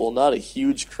 400 people, not a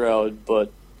huge crowd,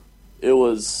 but it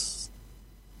was,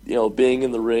 being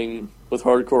in the ring with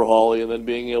Hardcore Holly and then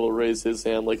being able to raise his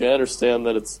hand. Like I understand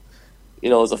that it's,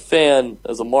 as a fan,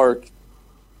 as a mark,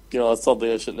 that's something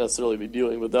I shouldn't necessarily be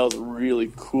doing, but that was a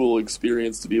really cool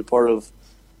experience to be a part of,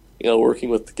 working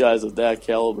with the guys of that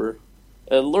caliber.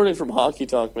 And learning from Honky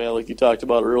Tonk Man, like you talked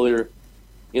about earlier,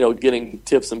 getting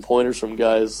tips and pointers from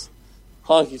guys.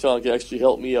 Honky Tonk actually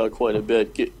helped me out quite a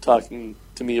bit, talking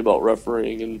to me about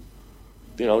refereeing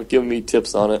and, giving me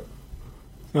tips on it.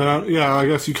 Yeah, I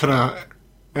guess you kind of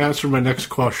answered my next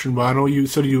question, but I know you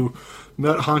said you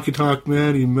met Honky Tonk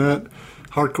Man, you met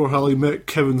Hardcore Holly, you met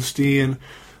Kevin Steen.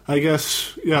 I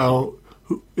guess,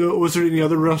 was there any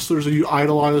other wrestlers that you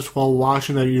idolized while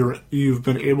watching that you've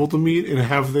been able to meet, and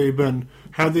have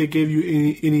they gave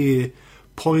you any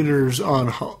pointers on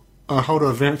how to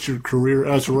advance your career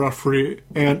as a referee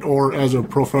and or as a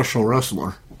professional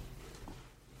wrestler?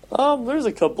 There's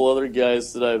a couple other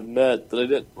guys that I've met that I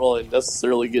didn't really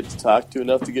necessarily get to talk to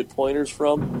enough to get pointers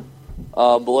from.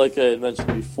 But like I had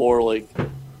mentioned before, like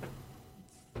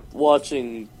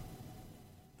watching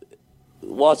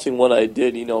what I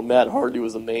did, Matt Hardy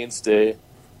was a mainstay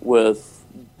with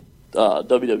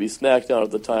WWE SmackDown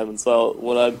at the time, and so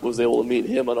when I was able to meet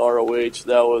him on ROH,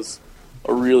 that was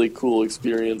a really cool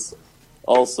experience.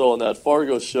 Also on that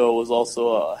Fargo show was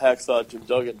also Hacksaw Jim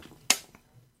Duggan,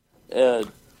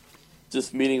 and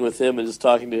just meeting with him and just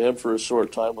talking to him for a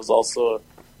short time was also a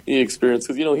neat experience,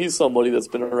 because he's somebody that's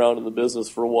been around in the business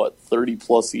for 30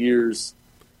 plus years,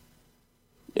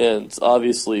 and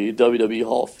obviously WWE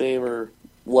Hall of Famer,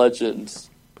 legend.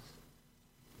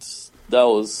 That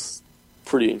was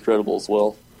pretty incredible as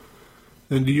well.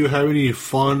 And do you have any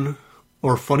fun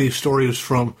or funny stories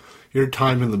from your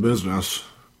time in the business?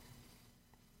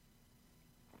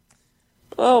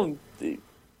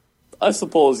 I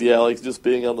suppose, yeah, like just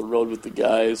being on the road with the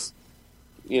guys.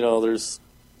 There's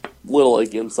little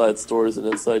like inside stories and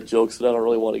inside jokes that I don't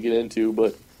really want to get into,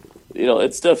 but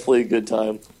it's definitely a good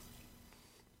time.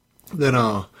 Then,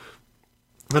 I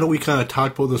know we kind of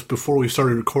talked about this before we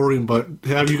started recording, but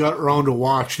have you got around to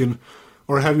watching,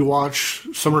 or have you watched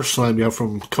SummerSlam yet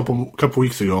from a couple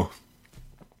weeks ago?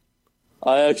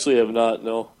 I actually have not,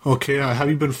 no. Okay, have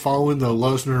you been following the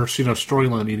Lesnar-Cena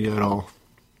storyline any at all?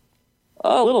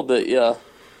 A little bit, yeah.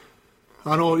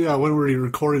 I know, yeah, when we're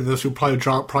recording this, we'll probably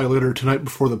drop later tonight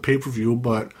before the pay-per-view,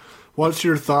 but what's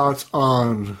your thoughts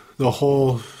on the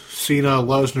whole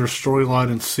Cena-Lesnar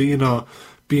storyline and Cena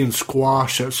being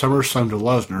squashed at SummerSlam to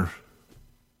Lesnar?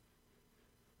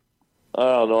 I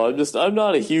don't know. I'm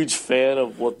not a huge fan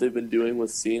of what they've been doing with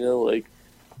Cena. Like,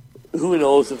 who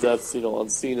knows if that's, on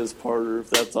Cena's part or if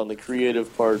that's on the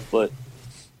creative part, but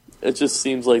it just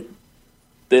seems like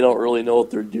they don't really know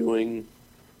what they're doing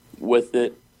with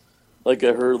it. Like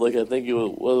I heard, I think it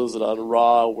was it on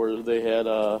Raw where they had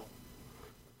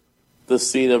the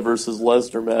Cena versus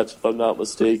Lesnar match, if I'm not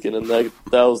mistaken, and that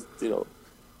was,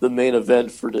 the main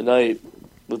event for tonight.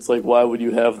 It's like, why would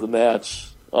you have the match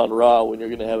on Raw when you're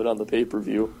going to have it on the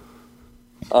pay-per-view?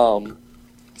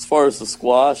 As far as the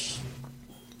squash,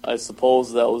 I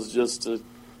suppose that was just to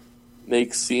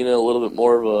make Cena a little bit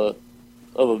more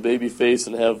of a baby face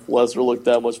and have Lesnar look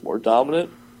that much more dominant,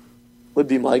 would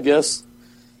be my guess.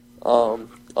 Other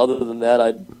than that,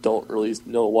 I don't really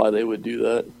know why they would do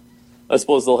that. I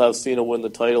suppose they'll have Cena win the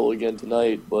title again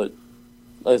tonight, but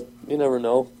you never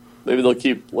know. Maybe they'll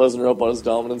keep Lesnar up on his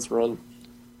dominance run.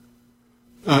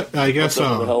 I guess the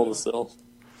hell of a sell.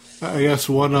 I guess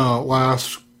one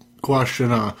last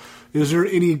question: is there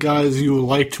any guys you would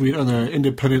like to meet on the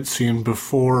independent scene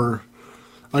before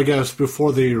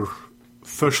they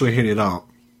officially hit it out?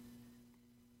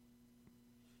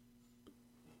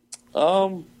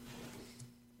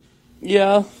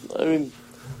 Yeah, I mean,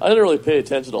 I didn't really pay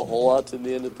attention a whole lot to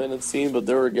the independent scene, but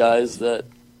there were guys that,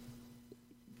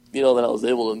 that I was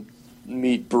able to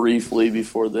meet briefly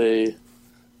before they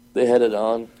headed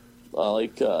on.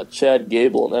 Chad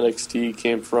Gable in NXT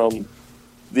came from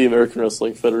the American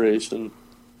Wrestling Federation,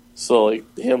 so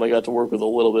him I got to work with a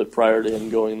little bit prior to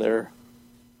him going there.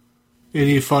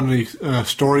 Any funny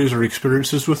stories or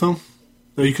experiences with him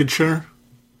that you could share?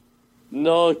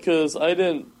 No, because I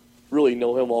didn't really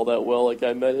know him all that well.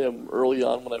 I met him early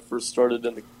on when I first started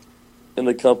in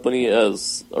the company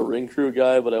as a ring crew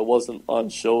guy, but I wasn't on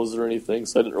shows or anything,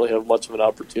 so I didn't really have much of an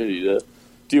opportunity to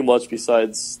do much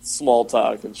besides small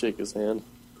talk and shake his hand.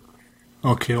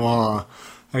 Okay, well,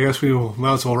 I guess we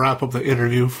might as well wrap up the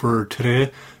interview for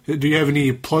today. Do you have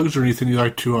any plugs or anything you'd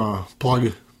like to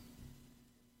plug?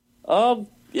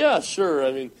 Yeah, sure.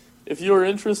 I mean, if you are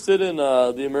interested in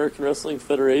the American Wrestling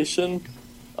Federation,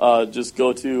 just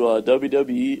go to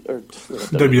WWE or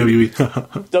WWE.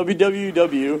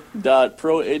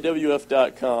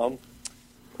 www.proawf.com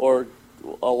or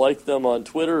like them on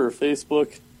Twitter or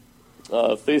Facebook.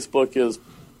 Facebook is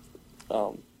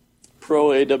Pro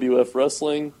AWF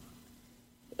Wrestling,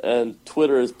 and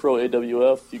Twitter is Pro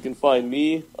AWF. You can find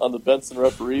me on the Benson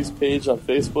Referees page on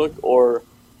Facebook or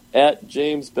at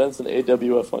James Benson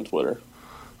AWF on Twitter.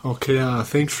 Okay,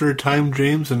 thanks for your time,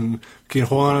 James, and can you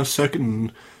hold on a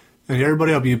second? And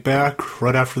everybody, I'll be back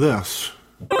right after this.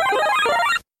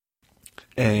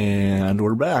 And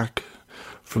we're back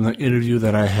from the interview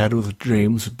that I had with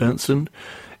James Benson,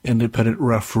 independent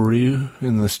referee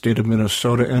in the state of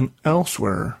Minnesota and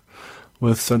elsewhere,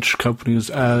 with such companies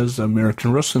as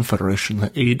American Wrestling Federation, the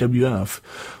AWF,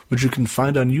 which you can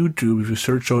find on YouTube if you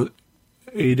search out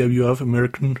AWF,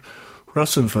 American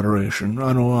Wrestling Federation.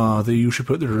 I know they usually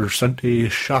put their Sunday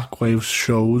Shockwave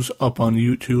shows up on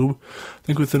YouTube, I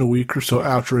think within a week or so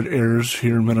after it airs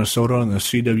here in Minnesota on the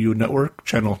CW Network,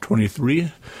 Channel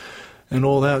 23, and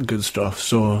all that good stuff.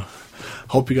 So,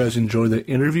 hope you guys enjoyed the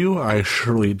interview. I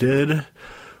surely did.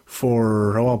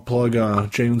 I'll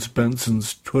plug James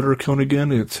Benson's Twitter account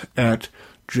again. It's at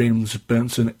James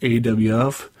Benson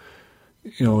AWF.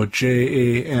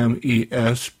 JamesBenson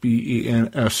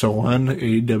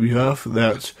AWF.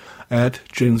 That's at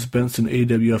James Benson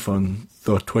AWF on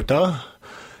the Twitter.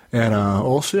 And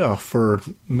also, for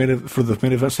the Main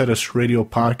Event Status Radio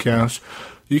podcast,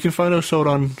 you can find us out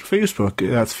on Facebook.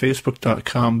 That's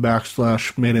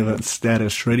facebook.com/Main Event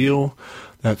Status Radio.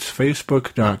 That's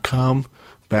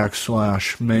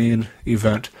facebook.com/Main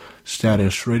Event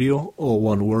Status Radio, all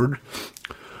one word.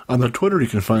 On the Twitter, you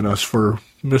can find us for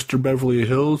Mr. Beverly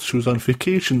Hills, who's on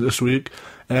vacation this week,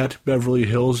 at Beverly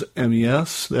Hills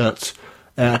MES. That's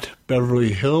at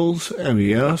Beverly Hills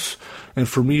MES. And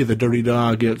for me, the Dirty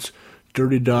Dog, it's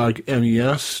Dirty Dog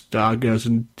MES, dog as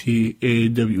in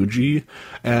TAWG,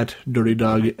 at Dirty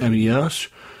Dog MES.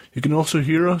 You can also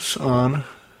hear us on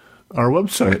our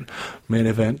website,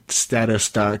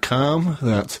 maineventstatus.com.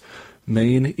 That's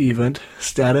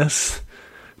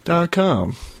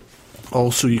maineventstatus.com.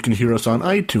 Also, you can hear us on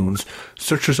iTunes.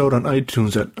 Search us out on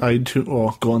iTunes at iTunes.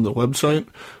 Well, go on the website.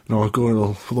 Go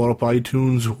to load up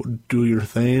iTunes. Do your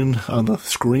thing on the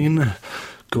screen.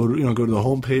 Go to the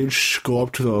homepage. Go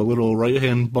up to the little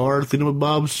right-hand bar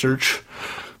thingamabob. Search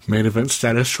Main Event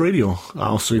Status Radio.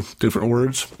 I'll see different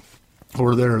words.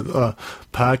 Over there,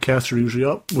 podcasts are usually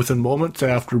up within moments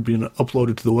after being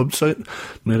uploaded to the website,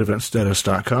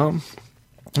 maineventstatus.com.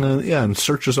 And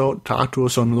search us out, talk to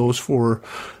us on those 4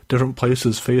 different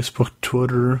places, Facebook,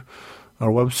 Twitter, our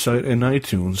website, and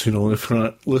iTunes. If you're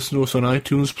not listening to us on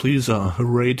iTunes, please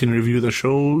rate and review the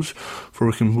shows so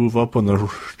we can move up on the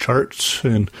charts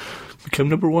and become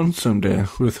number 1 someday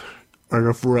with Art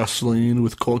of Wrestling,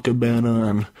 with Colt Cabana,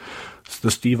 and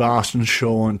the Steve Austin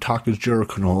Show, and Talk is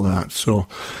Jericho, and all that. So,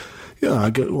 yeah,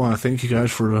 I want to thank you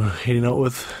guys for hanging out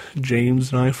with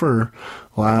James and I for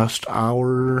last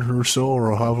hour or so,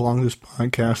 or however long this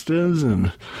podcast is.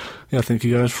 And yeah, thank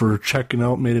you guys for checking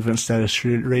out Main Event Status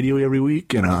Radio every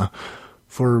week. And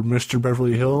for Mr.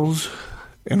 Beverly Hills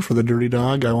and for the Dirty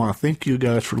Dog, I want to thank you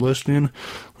guys for listening.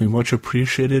 We much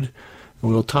appreciated.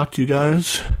 And we'll talk to you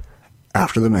guys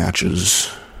after the matches.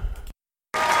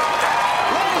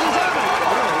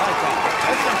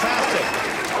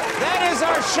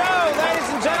 Show, ladies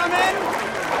and gentlemen.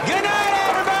 Good night.